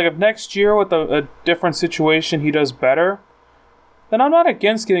turns out, like if next year with a different situation he does better, then I'm not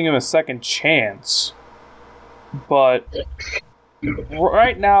against giving him a second chance. But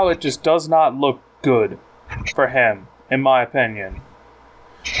right now it just does not look good for him, in my opinion.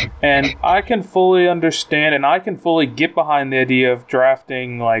 And I can fully understand and I can fully get behind the idea of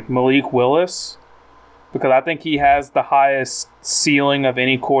drafting like Malik Willis, because I think he has the highest ceiling of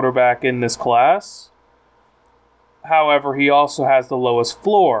any quarterback in this class. However, he also has the lowest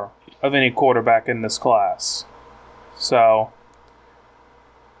floor of any quarterback in this class. So,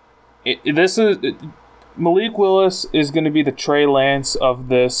 Malik Willis is going to be the Trey Lance of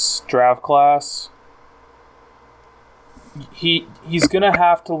this draft class. He's going to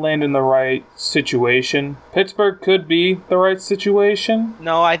have to land in the right situation. Pittsburgh could be the right situation.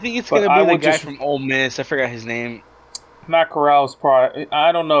 No, I think it's going to be the guy from Ole Miss. I forgot his name. Matt Corral's probably...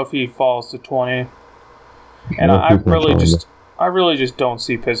 I don't know if he falls to 20. And I really just don't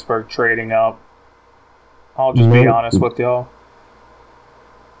see Pittsburgh trading up. I'll just be honest with y'all.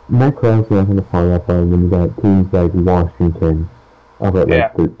 Matt Corral's not going to fall that far when you got teams like Washington up at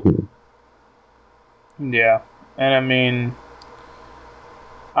like 13. Yeah. And I mean,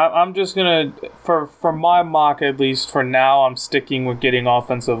 I'm just going to, for my mock at least, for now, I'm sticking with getting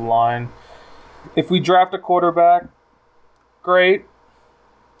offensive line. If we draft a quarterback, great.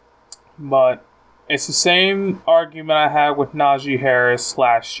 But it's the same argument I had with Najee Harris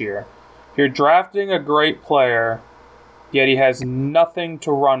last year. You're drafting a great player, yet he has nothing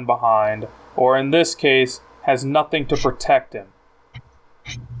to run behind, or in this case, has nothing to protect him.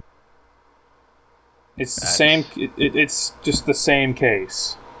 It's the same. It's just the same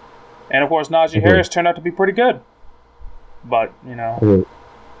case, and of course, Najee Harris turned out to be pretty good. But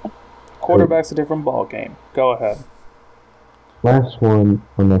quarterback's a different ball game. Go ahead. Last one,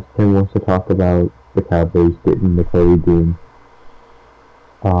 unless Tim wants to talk about the Cowboys getting Nakobe Dean,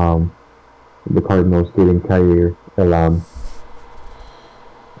 the Cardinals getting Kaiir Elam.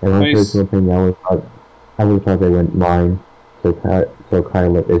 And my personal opinion, I would have thought they went 9, so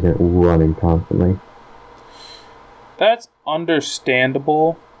Kyler isn't running constantly. That's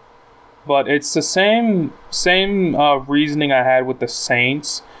understandable, but it's the same reasoning I had with the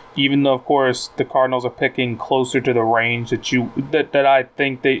Saints. Even though, of course, the Cardinals are picking closer to the range that I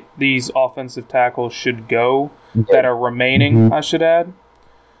think these offensive tackles should go, that are remaining, I should add.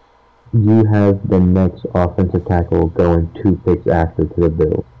 You have the next offensive tackle going 2 picks after to the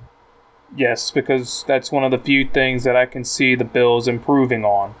Bills. Yes, because that's one of the few things that I can see the Bills improving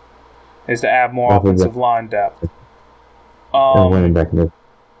on, is to add more offensive line depth. Running back next.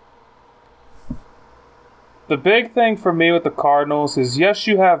 The big thing for me with the Cardinals is, yes,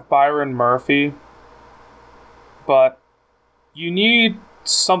 you have Byron Murphy, but you need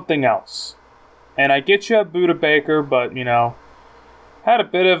something else. And I get you have Budda Baker, but, had a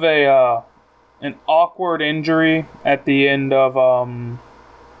bit of an awkward injury at the end of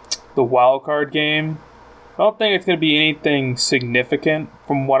the wild card game. I don't think it's going to be anything significant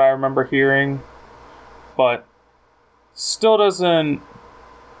from what I remember hearing, but still doesn't...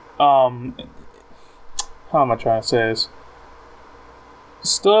 how am I trying to say this?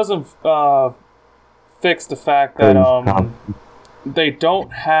 Still doesn't fix the fact that they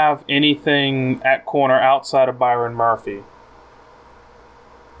don't have anything at corner outside of Byron Murphy.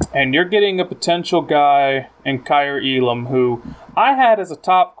 And you're getting a potential guy in Kyer Elam, who I had as a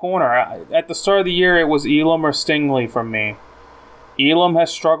top corner. At the start of the year, it was Elam or Stingley for me. Elam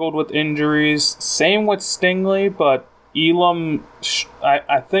has struggled with injuries. Same with Stingley, but Elam,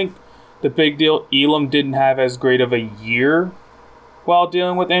 I think the big deal, Elam didn't have as great of a year while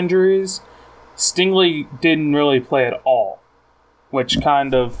dealing with injuries. Stingley didn't really play at all, which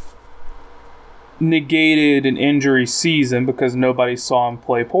kind of negated an injury season because nobody saw him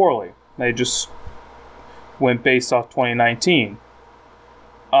play poorly. They just went based off 2019.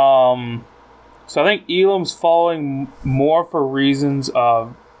 So I think Elam's falling more for reasons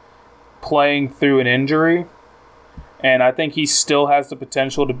of playing through an injury. And I think he still has the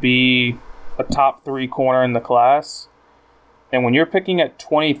potential to be a top 3 corner in the class. And when you're picking at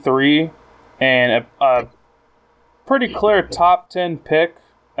 23 and a pretty clear top 10 pick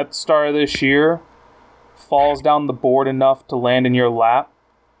at the start of this year falls down the board enough to land in your lap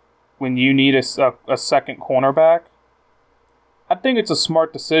when you need a second cornerback, I think it's a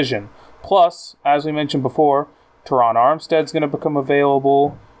smart decision. Plus, as we mentioned before, Teron Armstead's going to become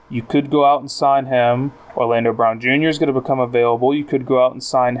available. You could go out and sign him. Orlando Brown Jr. is going to become available. You could go out and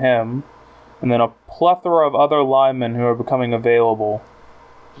sign him. And then a plethora of other linemen who are becoming available.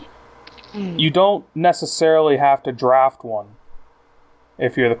 You don't necessarily have to draft one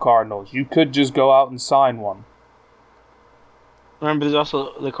if you're the Cardinals. You could just go out and sign one. Remember, there's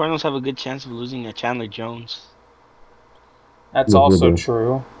also the Cardinals have a good chance of losing a Chandler Jones. That's also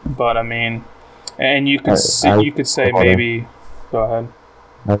true. But, I mean, and you could say maybe... Go ahead.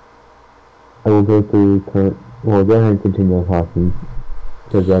 I will go through go ahead and continue talking,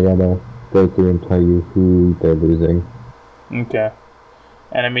 because I gotta go through and tell you who they're losing. Okay.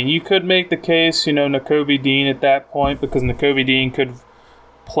 And I mean, you could make the case, Nakobe Dean at that point, because Nakobe Dean could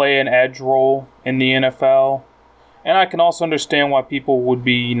play an edge role in the NFL. And I can also understand why people would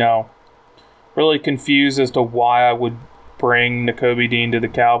be, really confused as to why I would bring Nakobe Dean to the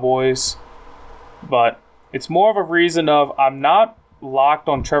Cowboys. But it's more of a reason of I'm not locked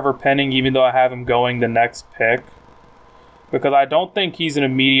on Trevor Penning, even though I have him going the next pick, because I don't think he's an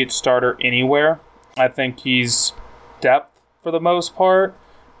immediate starter anywhere. I think he's depth for the most part,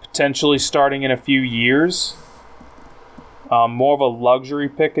 potentially starting in a few years. More of a luxury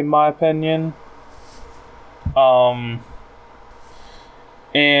pick in my opinion. And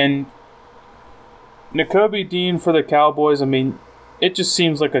Nakobe Dean for the Cowboys, I mean, it just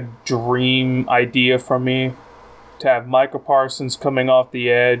seems like a dream idea for me to have Micah Parsons coming off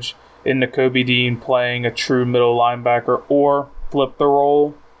the edge and Nakobe Dean playing a true middle linebacker or flip the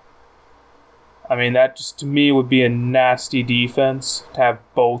role. I mean, that just to me would be a nasty defense to have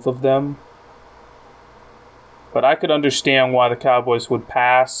both of them. But I could understand why the Cowboys would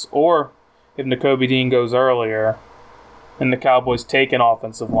pass, or if Nakobe Dean goes earlier and the Cowboys take an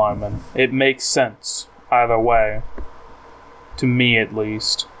offensive lineman. It makes sense either way, to me at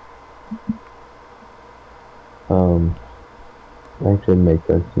least. Actually makes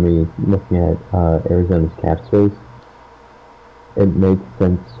sense to me looking at Arizona's cap space. It makes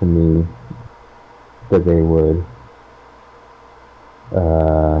sense to me that they would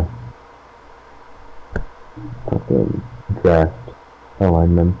draft a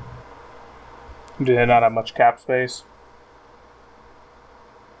lineman. Do they not have much cap space?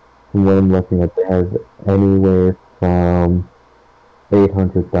 From what I'm looking at, they have anywhere from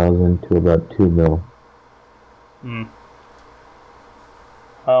 $800,000 to about $2 million.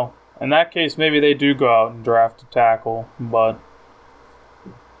 Well, In that case, maybe they do go out and draft a tackle, but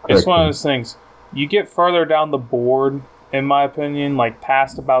it's one of those things. You get further down the board, in my opinion, like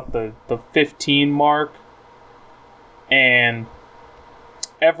past about the 15 mark, and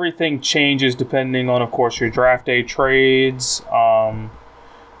everything changes depending on, of course, your draft day trades.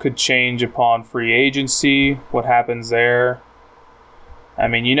 Could change upon free agency, what happens there. I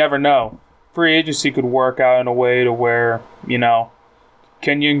mean, you never know. Free agency could work out in a way to where,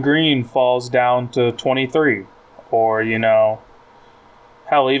 Kenyon Green falls down to 23. Or,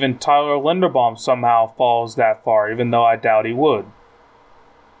 hell, even Tyler Linderbaum somehow falls that far, even though I doubt he would.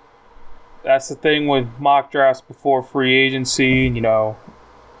 That's the thing with mock drafts before free agency, a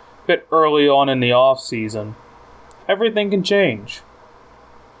bit early on in the off season. Everything can change.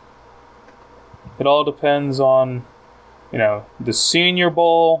 It all depends on, the Senior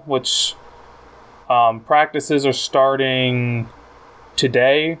Bowl, which practices are starting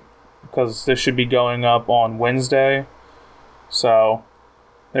today because this should be going up on Wednesday. So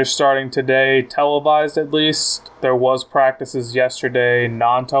they're starting today, televised at least. There was practices yesterday,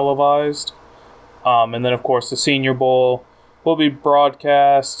 non-televised. And then, of course, the Senior Bowl will be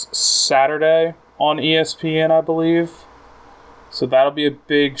broadcast Saturday on ESPN, I believe. So that'll be a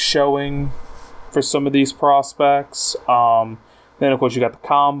big showing for some of these prospects. Then, of course, you got the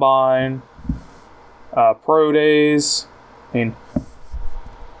Combine, Pro Days. I mean,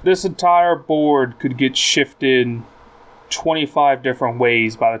 this entire board could get shifted 25 different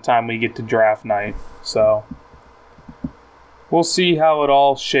ways by the time we get to draft night. So we'll see how it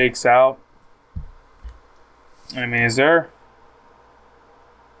all shakes out. I mean,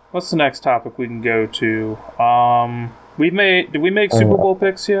 what's the next topic we can go to? Did we make Super Bowl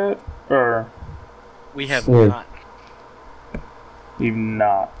picks yet? Or we have not. We've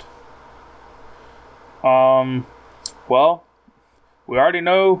not. Well, we already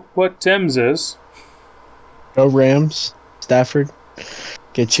know what Tim's is. Go Rams, Stafford.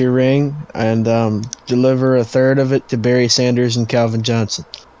 Get your ring and deliver a third of it to Barry Sanders and Calvin Johnson.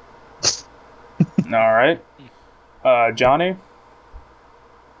 All right. Johnny?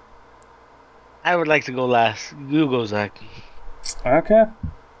 I would like to go last. You go, Zach. Okay.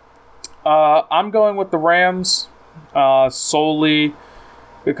 I'm going with the Rams solely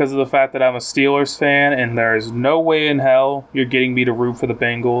because of the fact that I'm a Steelers fan, and there is no way in hell you're getting me to root for the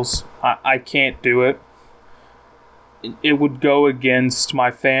Bengals. I can't do it. It would go against my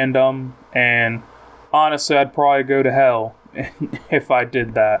fandom, and honestly, I'd probably go to hell if I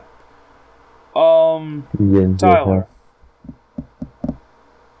did that. Tyler.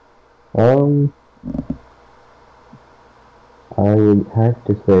 I would have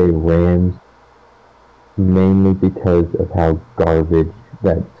to say Rams, mainly because of how garbage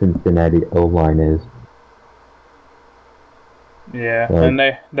that Cincinnati O-line is. Yeah, and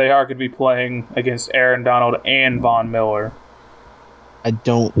they are going to be playing against Aaron Donald and Von Miller. I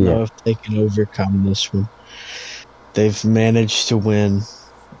don't know if they can overcome this one. They've managed to win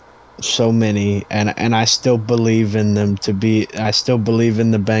so many, and I still believe in them I still believe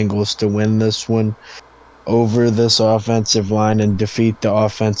in the Bengals to win this one over this offensive line and defeat the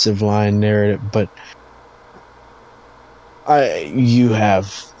offensive line narrative. But you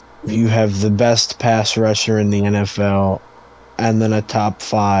have the best pass rusher in the NFL, and then a top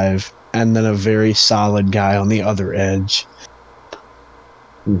 5, and then a very solid guy on the other edge.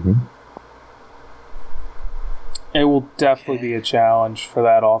 Mm-hmm. It will definitely be a challenge for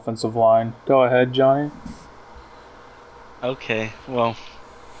that offensive line. Go ahead, Johnny. Okay, well,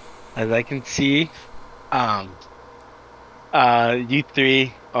 as I can see, you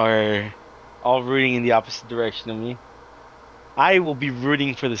three are all rooting in the opposite direction of me. I will be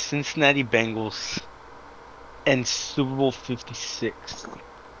rooting for the Cincinnati Bengals and Super Bowl 56.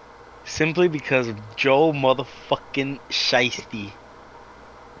 Simply because of Joe motherfucking Shiesty.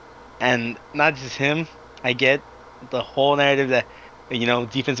 And not just him, I get the whole narrative that,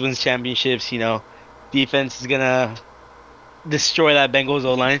 defense wins championships, defense is gonna destroy that Bengals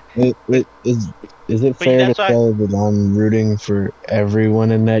O-line. Is it fair to say that I'm rooting for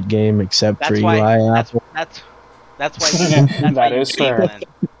everyone in that game except for Eli Apple? That's why. That is fair.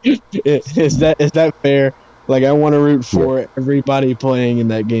 Is that fair? Like, I want to root for everybody playing in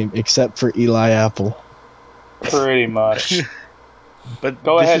that game except for Eli Apple. Pretty much. But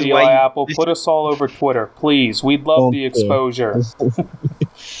go ahead, Eli Apple. Put us all over Twitter, please. We'd love the exposure.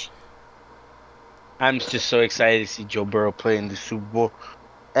 I'm just so excited to see Joe Burrow play in the Super Bowl.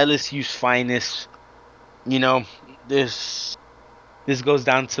 LSU's finest. This goes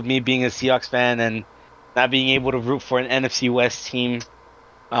down to me being a Seahawks fan and not being able to root for an NFC West team.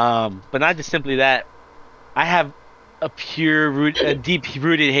 But not just simply that. I have a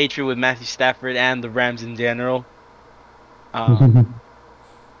deep-rooted hatred with Matthew Stafford and the Rams in general. Over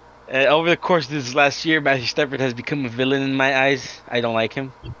the course of this last year, Matthew Stafford has become a villain in my eyes. I don't like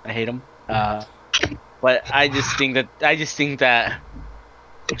him. I hate him. But I just think that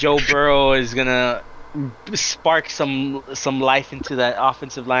Joe Burrow is gonna spark some life into that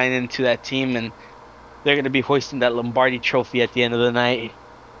offensive line, into that team, and they're gonna be hoisting that Lombardi Trophy at the end of the night.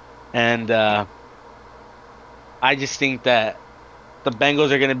 And I just think that the Bengals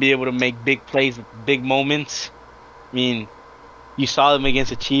are gonna be able to make big plays, big moments. I mean, you saw them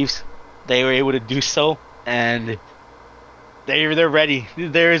against the Chiefs; they were able to do so, and they're ready.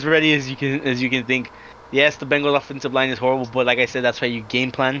 They're as ready as you can think. Yes, the Bengals offensive line is horrible, but like I said, that's why you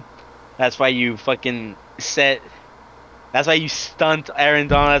game plan. That's why you fucking set. That's why you stunt Aaron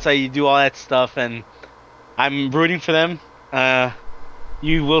Donald. That's why you do all that stuff, and I'm rooting for them.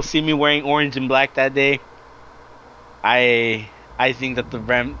 You will see me wearing orange and black that day. I think that the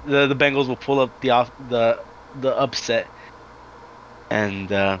Bengals will pull up the upset,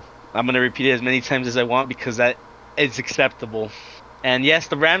 and I'm gonna repeat it as many times as I want because that is acceptable. And yes,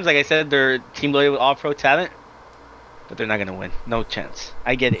 the Rams, like I said, they're team loaded with all-pro talent, but they're not gonna win. No chance.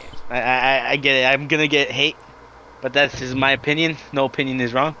 I get it. I get it. I'm gonna get hate, but that's just my opinion. No opinion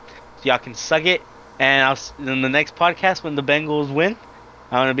is wrong. So y'all can suck it. And in the next podcast when the Bengals win,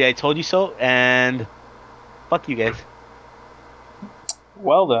 I'm gonna be I told you so. And fuck you guys.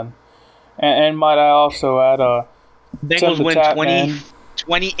 Well then, and might I also add Bengals Tim the win Tap 20, Man.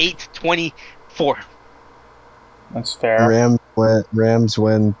 28-24. That's fair. Rams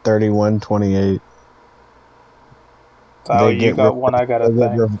win 31-28. Tyler, you got one. I got a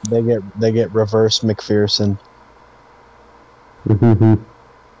thing. They get reverse McPherson. No,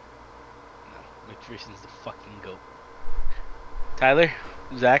 McPherson's the fucking goat. Tyler,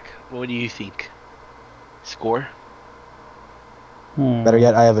 Zach, what do you think? Score? Better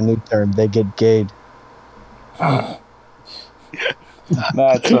yet, I have a new term. They get gayed.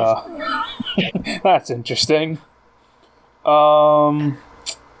 That's that's interesting. You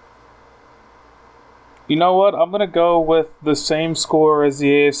know what? I'm gonna go with the same score as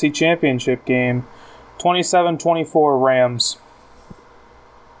the AFC Championship game, 27-24 Rams.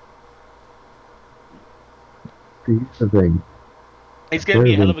 Here's the thing. It's gonna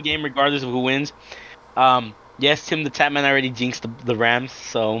be a hell of a game regardless of who wins. Yes, Tim the Tapman already jinxed the Rams,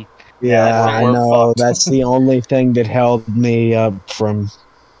 so Yeah, I we're know. fucked. That's the only thing that held me up from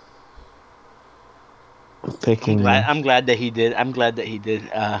picking them. I'm glad that he did.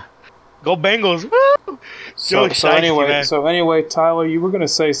 Go Bengals! Woo! So Shiesty, man. anyway, Tyler, you were gonna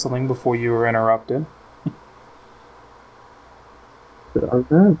say something before you were interrupted. So I'm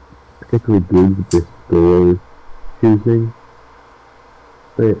not particularly good with this score choosing,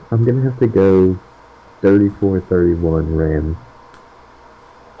 but I'm gonna have to go 34-31 Rams.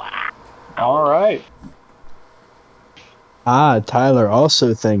 All right. Tyler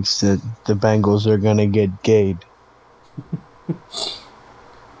also thinks that the Bengals are gonna get gayed.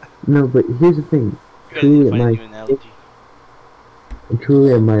 No, but here's the thing. Truly,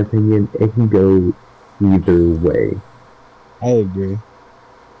 in my opinion, it can go either way. I agree.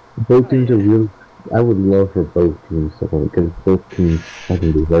 Both teams are really. I would love for both teams to win because both teams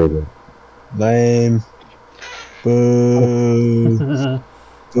fucking deserve it. Lame. Boo.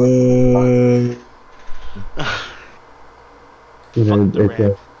 Boo. You know, Fuck the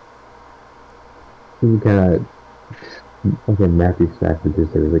Rams. You got fucking Matthew Stafford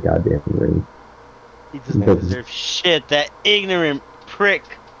deserves a goddamn ring. He does not deserve shit. That ignorant prick.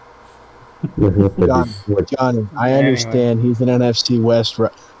 Johnny, I understand he's an NFC West.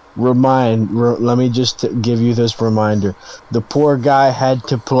 Let me just give you this reminder. The poor guy had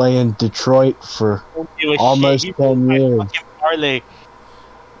to play in Detroit for almost 10 years.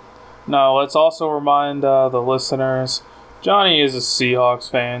 No, let's also remind the listeners, Johnny is a Seahawks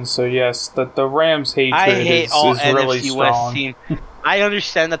fan, so yes, the Rams hatred is really NFC strong. West team. I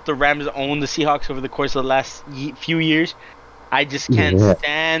understand that the Rams own the Seahawks over the course of the last few years. I just can't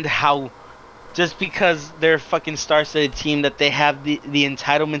stand how, just because they're a fucking star-studded team, that they have the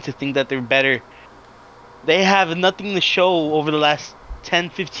entitlement to think that they're better. They have nothing to show over the last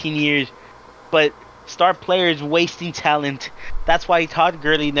 10, 15 years, but star players wasting talent. That's why Todd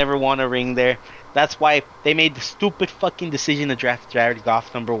Gurley never won a ring there. That's why they made the stupid fucking decision to draft Jared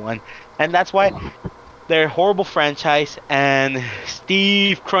Goff #1. And that's why they're a horrible franchise, and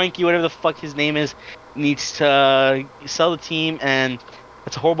Steve Kroenke, whatever the fuck his name is, needs to sell the team, and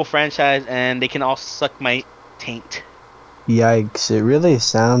it's a horrible franchise, and they can all suck my taint. Yikes, it really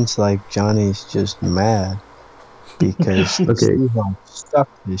sounds like Johnny's just mad because the Seahawks suck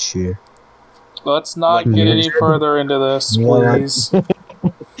this year. Let's not Like get your any further into this, Yeah. please.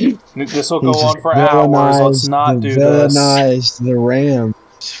 This will He go just on for hours. Let's not do this. villainized the Rams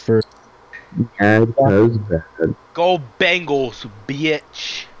for Bad cuz bad. Go Bengals,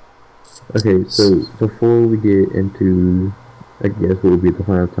 bitch. Okay, so before we get into, I guess, what will be the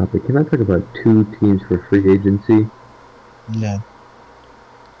final topic, can I talk about two teams for free agency? no.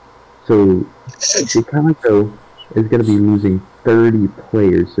 So, Chicago is going to be losing 30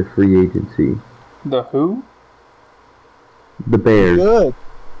 players to free agency. The who? The Bears.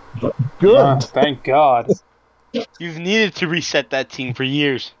 Good. Ah, thank God. You've needed to reset that team for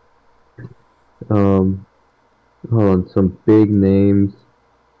years. Hold on, some big names.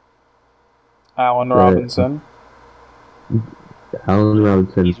 Allen That Robinson. Allen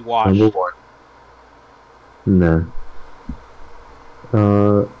Robinson, He's number washed. one. No.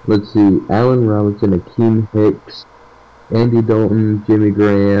 Let's see. Allen Robinson, Akeem Hicks, Andy Dalton, Jimmy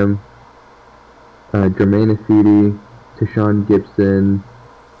Graham, Jermaine Afidi, Tashawn Gibson,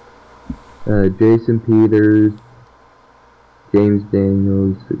 Jason Peters, James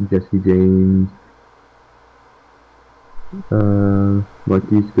Daniels, Jesse James,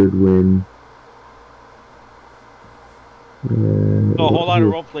 Marquise Goodwin. So a whole lot of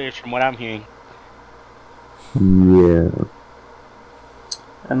role players from what I'm hearing. Yeah.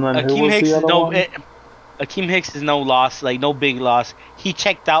 And then who Akeem was Hicks the is other no one? Akeem Hicks is no loss, like no big loss. He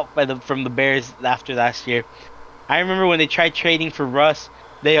checked out from the Bears after last year. I remember when they tried trading for Russ,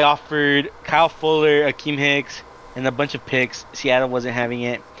 they offered Kyle Fuller, Akeem Hicks, and a bunch of picks. Seattle wasn't having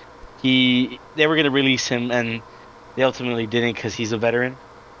it. They were gonna release him, and they ultimately didn't because he's a veteran.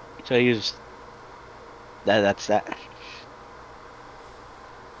 So he was that's that.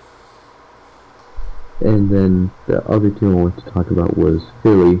 And then the other team I wanted to talk about was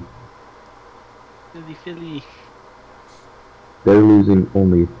Philly. Philly. They're losing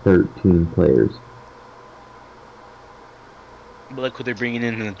only 13 players. But look what they're bringing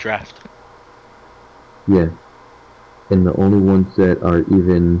in the draft. Yeah. And the only ones that are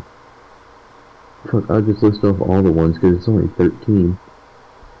even... Fuck, I'll just list off all the ones because it's only 13.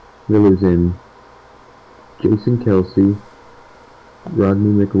 They're losing Jason Kelsey,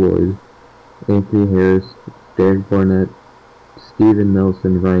 Rodney McLeod, Anthony Harris, Derek Barnett, Steven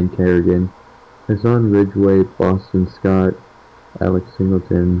Nelson, Ryan Kerrigan, Hassan Ridgeway, Boston Scott, Alex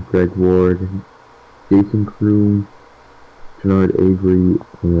Singleton, Greg Ward, Jason Kroom, Jannard Avery,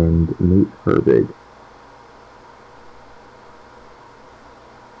 and Nate Herbig.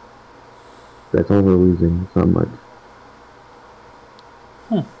 That's all we're losing. It's not much.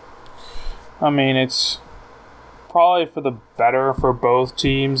 I mean, it's probably for the better for both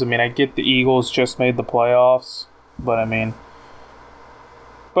teams. I mean, I get the Eagles just made the playoffs, but I mean,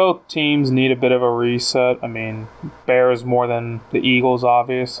 both teams need a bit of a reset. I mean, Bears more than the Eagles,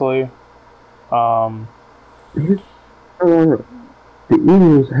 obviously. The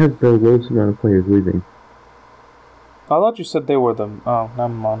Eagles have the lowest amount of players leaving. I thought you said they were the... Oh,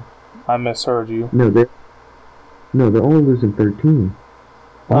 never mind. I misheard you. No, they're only losing 13.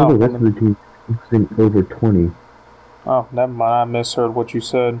 All the rest of the teams are losing over 20. Oh, never mind. I misheard what you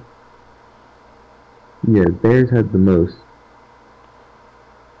said. Yeah, Bears had the most.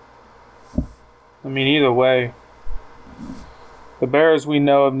 I mean, either way, the Bears we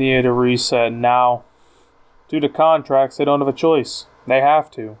know have needed a reset. Now, due to contracts, they don't have a choice. They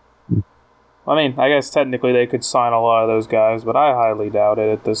have to. I mean, I guess technically they could sign a lot of those guys, but I highly doubt it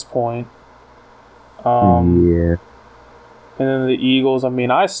at this point. Yeah. And then the Eagles, I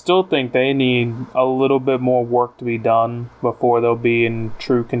mean, I still think they need a little bit more work to be done before they'll be in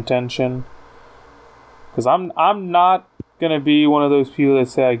true contention. Because I'm not going to be one of those people that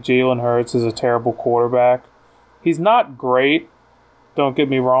say like Jalen Hurts is a terrible quarterback. He's not great, don't get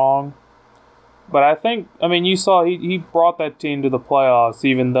me wrong. But I think, I mean, you saw he brought that team to the playoffs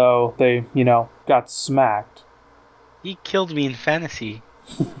even though they, got smacked. He killed me in fantasy.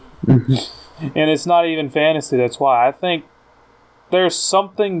 And it's not even fantasy, that's why. I think there's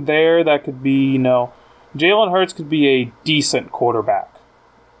something there that could be, Jalen Hurts could be a decent quarterback.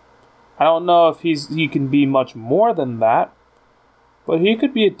 I don't know if he can be much more than that, but he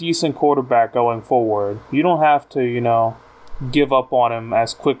could be a decent quarterback going forward. You don't have to, give up on him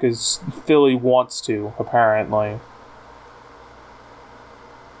as quick as Philly wants to, apparently.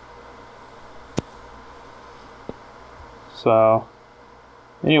 So,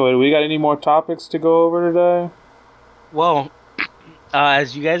 anyway, do we got any more topics to go over today? Well,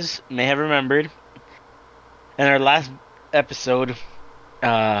 as you guys may have remembered, in our last episode,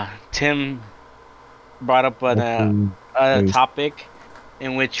 Tim brought up a topic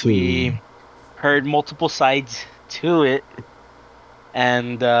in which we heard multiple sides to it.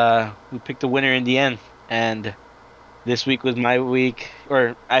 and we picked a winner in the end. And this week was my week,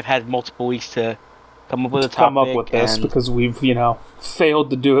 or I've had multiple weeks to come up with a Come up topic, with this and because we've failed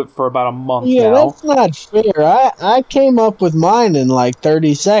to do it for about a month Yeah, now. that's not fair. I came up with mine in like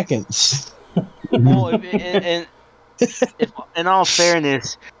 30 seconds. well, if in all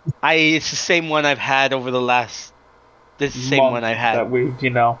fairness, it's the same one I've had over the last. This is the same one Month I've had. that we've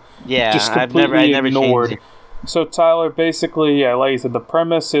Yeah, just I completely never changed ignored. it. So Tyler, basically, yeah, like you said, the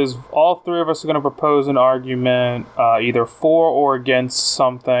premise is all three of us are going to propose an argument, either for or against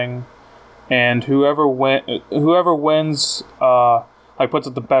something, and whoever wins, puts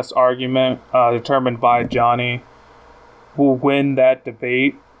up the best argument, determined by Johnny, will win that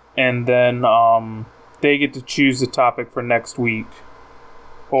debate, and then they get to choose the topic for next week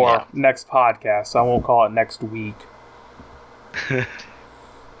or next podcast. I won't call it next week.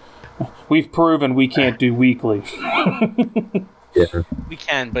 We've proven we can't do weekly. Yeah. We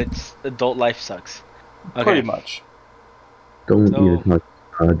can, but adult life sucks. Okay. Pretty much. Don't So- even touch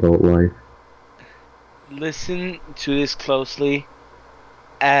adult life. Listen to this closely,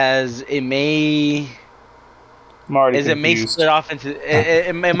 as it may I'm already as it may confused. split off into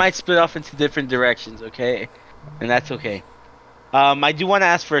it might split off into different directions. Okay, and that's okay. I do want to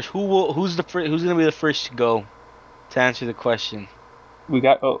ask first, who's gonna be the first to go to answer the question? We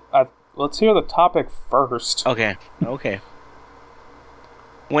got. Let's hear the topic first. Okay.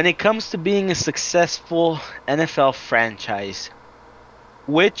 When it comes to being a successful NFL franchise,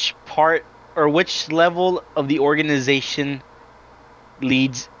 which part or which level of the organization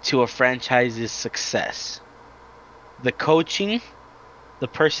leads to a franchise's success? The coaching, the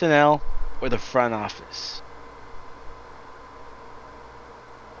personnel, or the front office?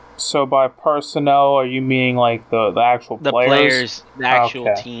 So by personnel, are you meaning like the actual The players? the actual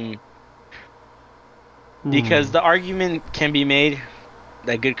Okay. team. Because the argument can be made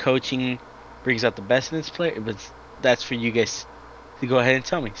that good coaching brings out the best in its player, but that's for you guys to go ahead and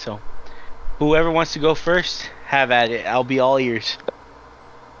tell me. So, whoever wants to go first, have at it. I'll be all ears.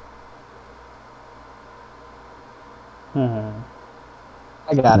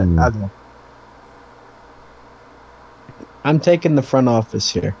 I got it. I'm taking the front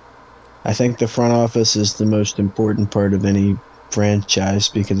office here. I think the front office is the most important part of any franchise,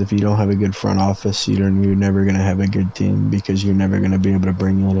 because if you don't have a good front office, you're never going to have a good team, because you're never going to be able to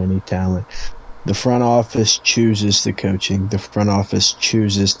bring in any talent. The front office chooses the coaching. The front office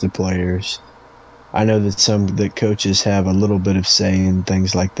chooses the players. I know that coaches have a little bit of say in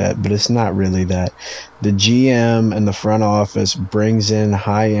things like that, but it's not really that. The GM and the front office brings in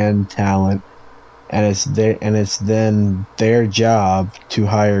high-end talent, and it's then their job to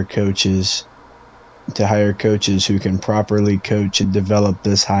hire coaches who can properly coach and develop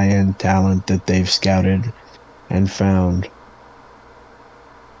this high-end talent that they've scouted and found.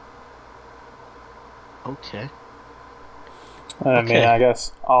 Okay. I mean, I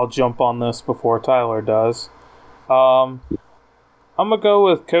guess I'll jump on this before Tyler does. I'm gonna go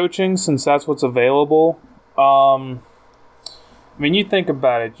with coaching since that's what's available. I mean, you think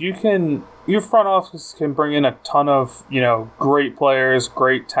about it. Your front office can bring in a ton of great players,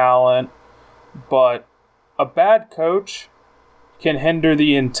 great talent, but a bad coach can hinder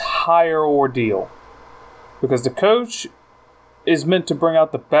the entire ordeal, because the coach is meant to bring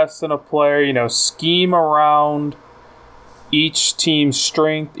out the best in a player. Scheme around each team's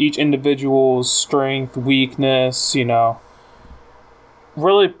strength, each individual's strength, weakness,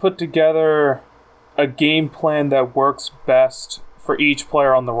 really put together a game plan that works best for each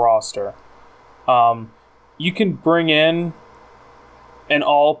player on the roster. You can bring in an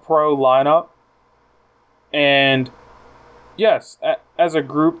all-pro lineup, and yes, as a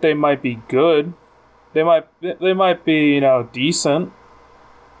group they might be good. They might be decent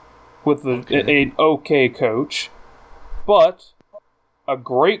with an okay coach. But a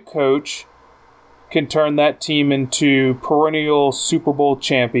great coach can turn that team into perennial Super Bowl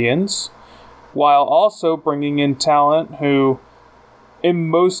champions, while also bringing in talent who, in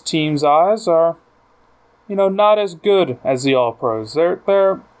most teams' eyes, are, not as good as the All-Pros.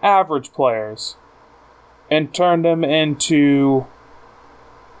 They're average players, and turn them into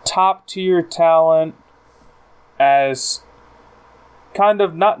top-tier talent as kind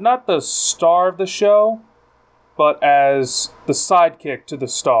of not the star of the show, but as the sidekick to the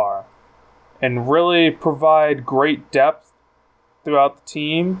star, and really provide great depth throughout the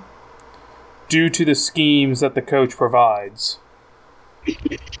team due to the schemes that the coach provides.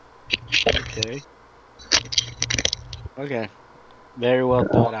 Okay. Very well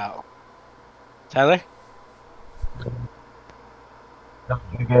thought out. Tyler? I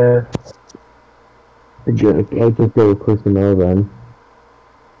guess I'll just go with personnel then.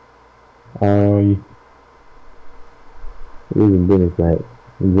 The reason being is that,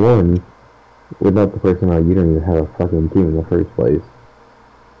 one, without the personnel, you don't even have a fucking team in the first place.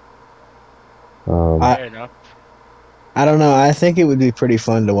 Fair enough. I don't know. I think it would be pretty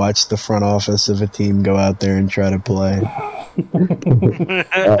fun to watch the front office of a team go out there and try to play. I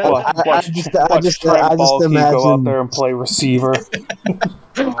just Trent Baalke go out imagine. there and play receiver.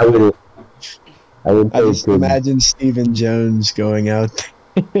 I would I say just imagine Stephen Jones going out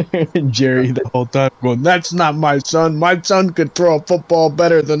there and Jerry the whole time going, "That's not my son. My son could throw a football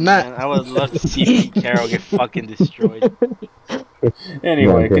better than that." Man, I would love to see Pete Carroll get fucking destroyed.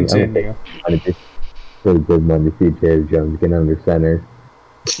 Anyway, I'm gonna continue. say really good one to see Jerry Jones get under center.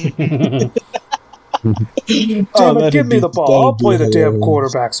 Damn it, give me the ball. I'll play the damn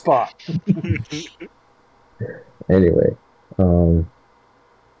quarterback spot. Anyway, but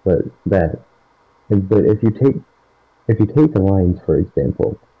if you take the Lions for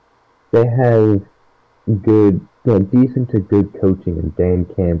example, they have decent to good coaching in Dan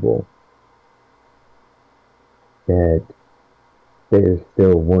Campbell. That they're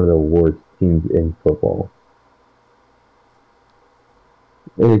still one of the worst teams in football.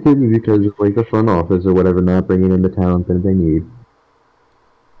 And it could be because of like the front office or whatever not bringing in the talent that they need.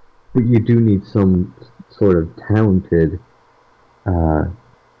 But you do need some sort of talented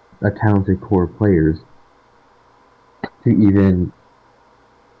core players to even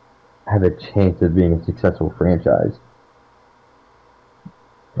have a chance of being a successful franchise.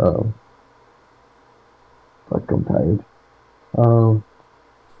 Oh, fuck, I'm tired.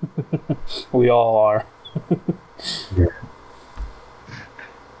 We all are. Yeah.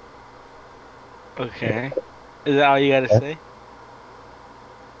 Okay. Is that all you gotta say?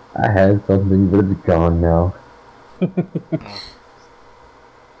 I had something, but it's gone now. Oh.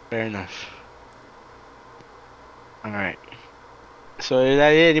 Fair enough. Alright. So is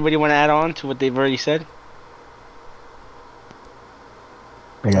that it? Anybody want to add on to what they've already said?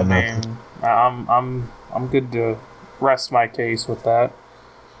 I got nothing. I'm good to rest my case with that.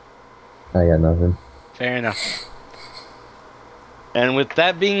 I got nothing. Fair enough. And with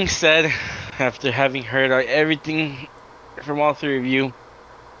that being said, after having heard everything from all three of you,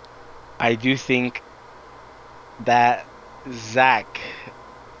 I do think that Zach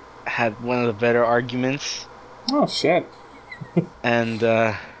had one of the better arguments. Oh shit. And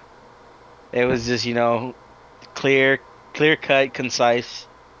it was just, clear cut, concise,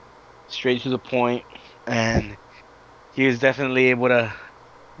 straight to the point, and he was definitely able to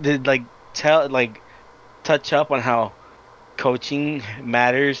touch up on how coaching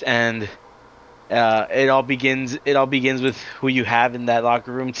matters, and it all begins with who you have in that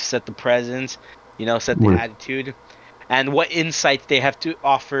locker room to set the presence, set the attitude, and what insights they have to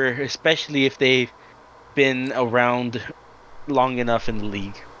offer, especially if they've been around long enough in the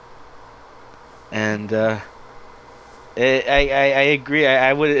league. And I agree.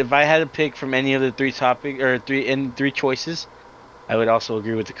 I would, if I had to pick from any of the three choices, I would also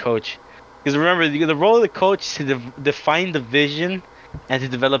agree with the coach. Because remember, the role of the coach is to define the vision and to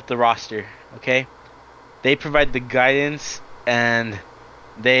develop the roster. Okay, they provide the guidance, and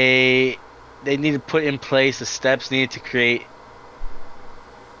they need to put in place the steps needed to create.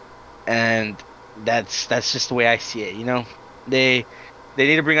 And that's just the way I see it. They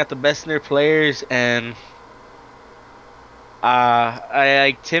need to bring out the best in their players, and I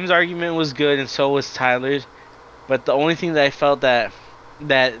like Tim's argument was good, and so was Tyler's. But the only thing that I felt that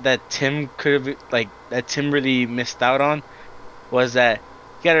Tim could have that Tim really missed out on was that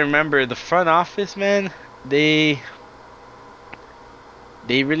you gotta remember the front office, man. They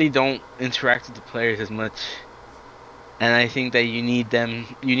really don't interact with the players as much, and I think that you need them.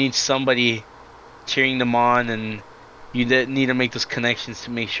 You need somebody cheering them on, and you need to make those connections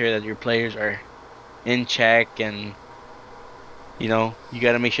to make sure that your players are in check, and you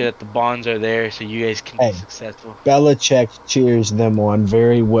got to make sure that the bonds are there so you guys can be successful. Belichick cheers them on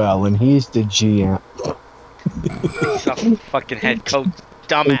very well, and he's the GM. He's a fucking head coach,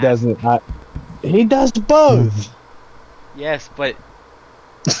 dumbass. He doesn't. He does both. Yes, but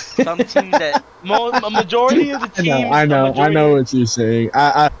some teams that a majority of the teams. I know what you're saying.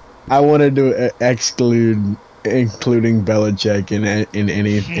 I wanted to exclude including Belichick in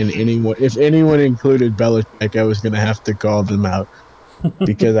anyone. If anyone included Belichick, I was gonna have to call them out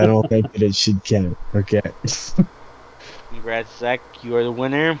because I don't think that it should count. Okay. Congrats, Zach. You are the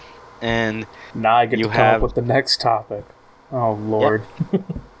winner, and now I get to come up with the next topic. Oh Lord.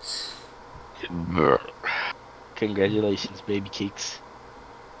 Yep. Congratulations, baby cakes.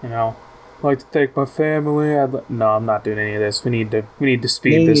 I'd like to thank my family. No, I'm not doing any of this. We need to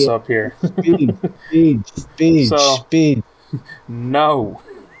speed this up here. Speed. No.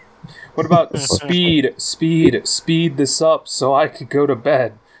 What about speed this up so I could go to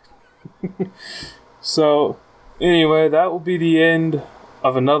bed? So, anyway, that will be the end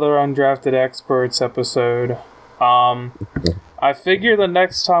of another Undrafted Experts episode. I figure the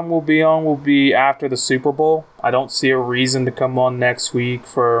next time we'll be on will be after the Super Bowl. I don't see a reason to come on next week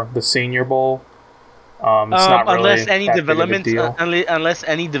for the Senior Bowl. It's not really unless any that big of a developments, deal. unless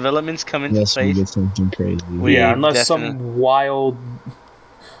any developments come into Unless we place. get something crazy. Yeah, unless definitely- some wild,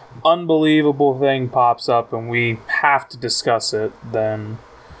 unbelievable thing pops up and we have to discuss it, then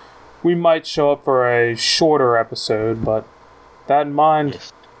we might show up for a shorter episode. But that in mind,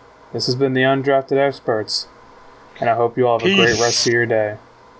 Yes. this has been the Undrafted Experts, and I hope you all have a great Peace. rest of your day.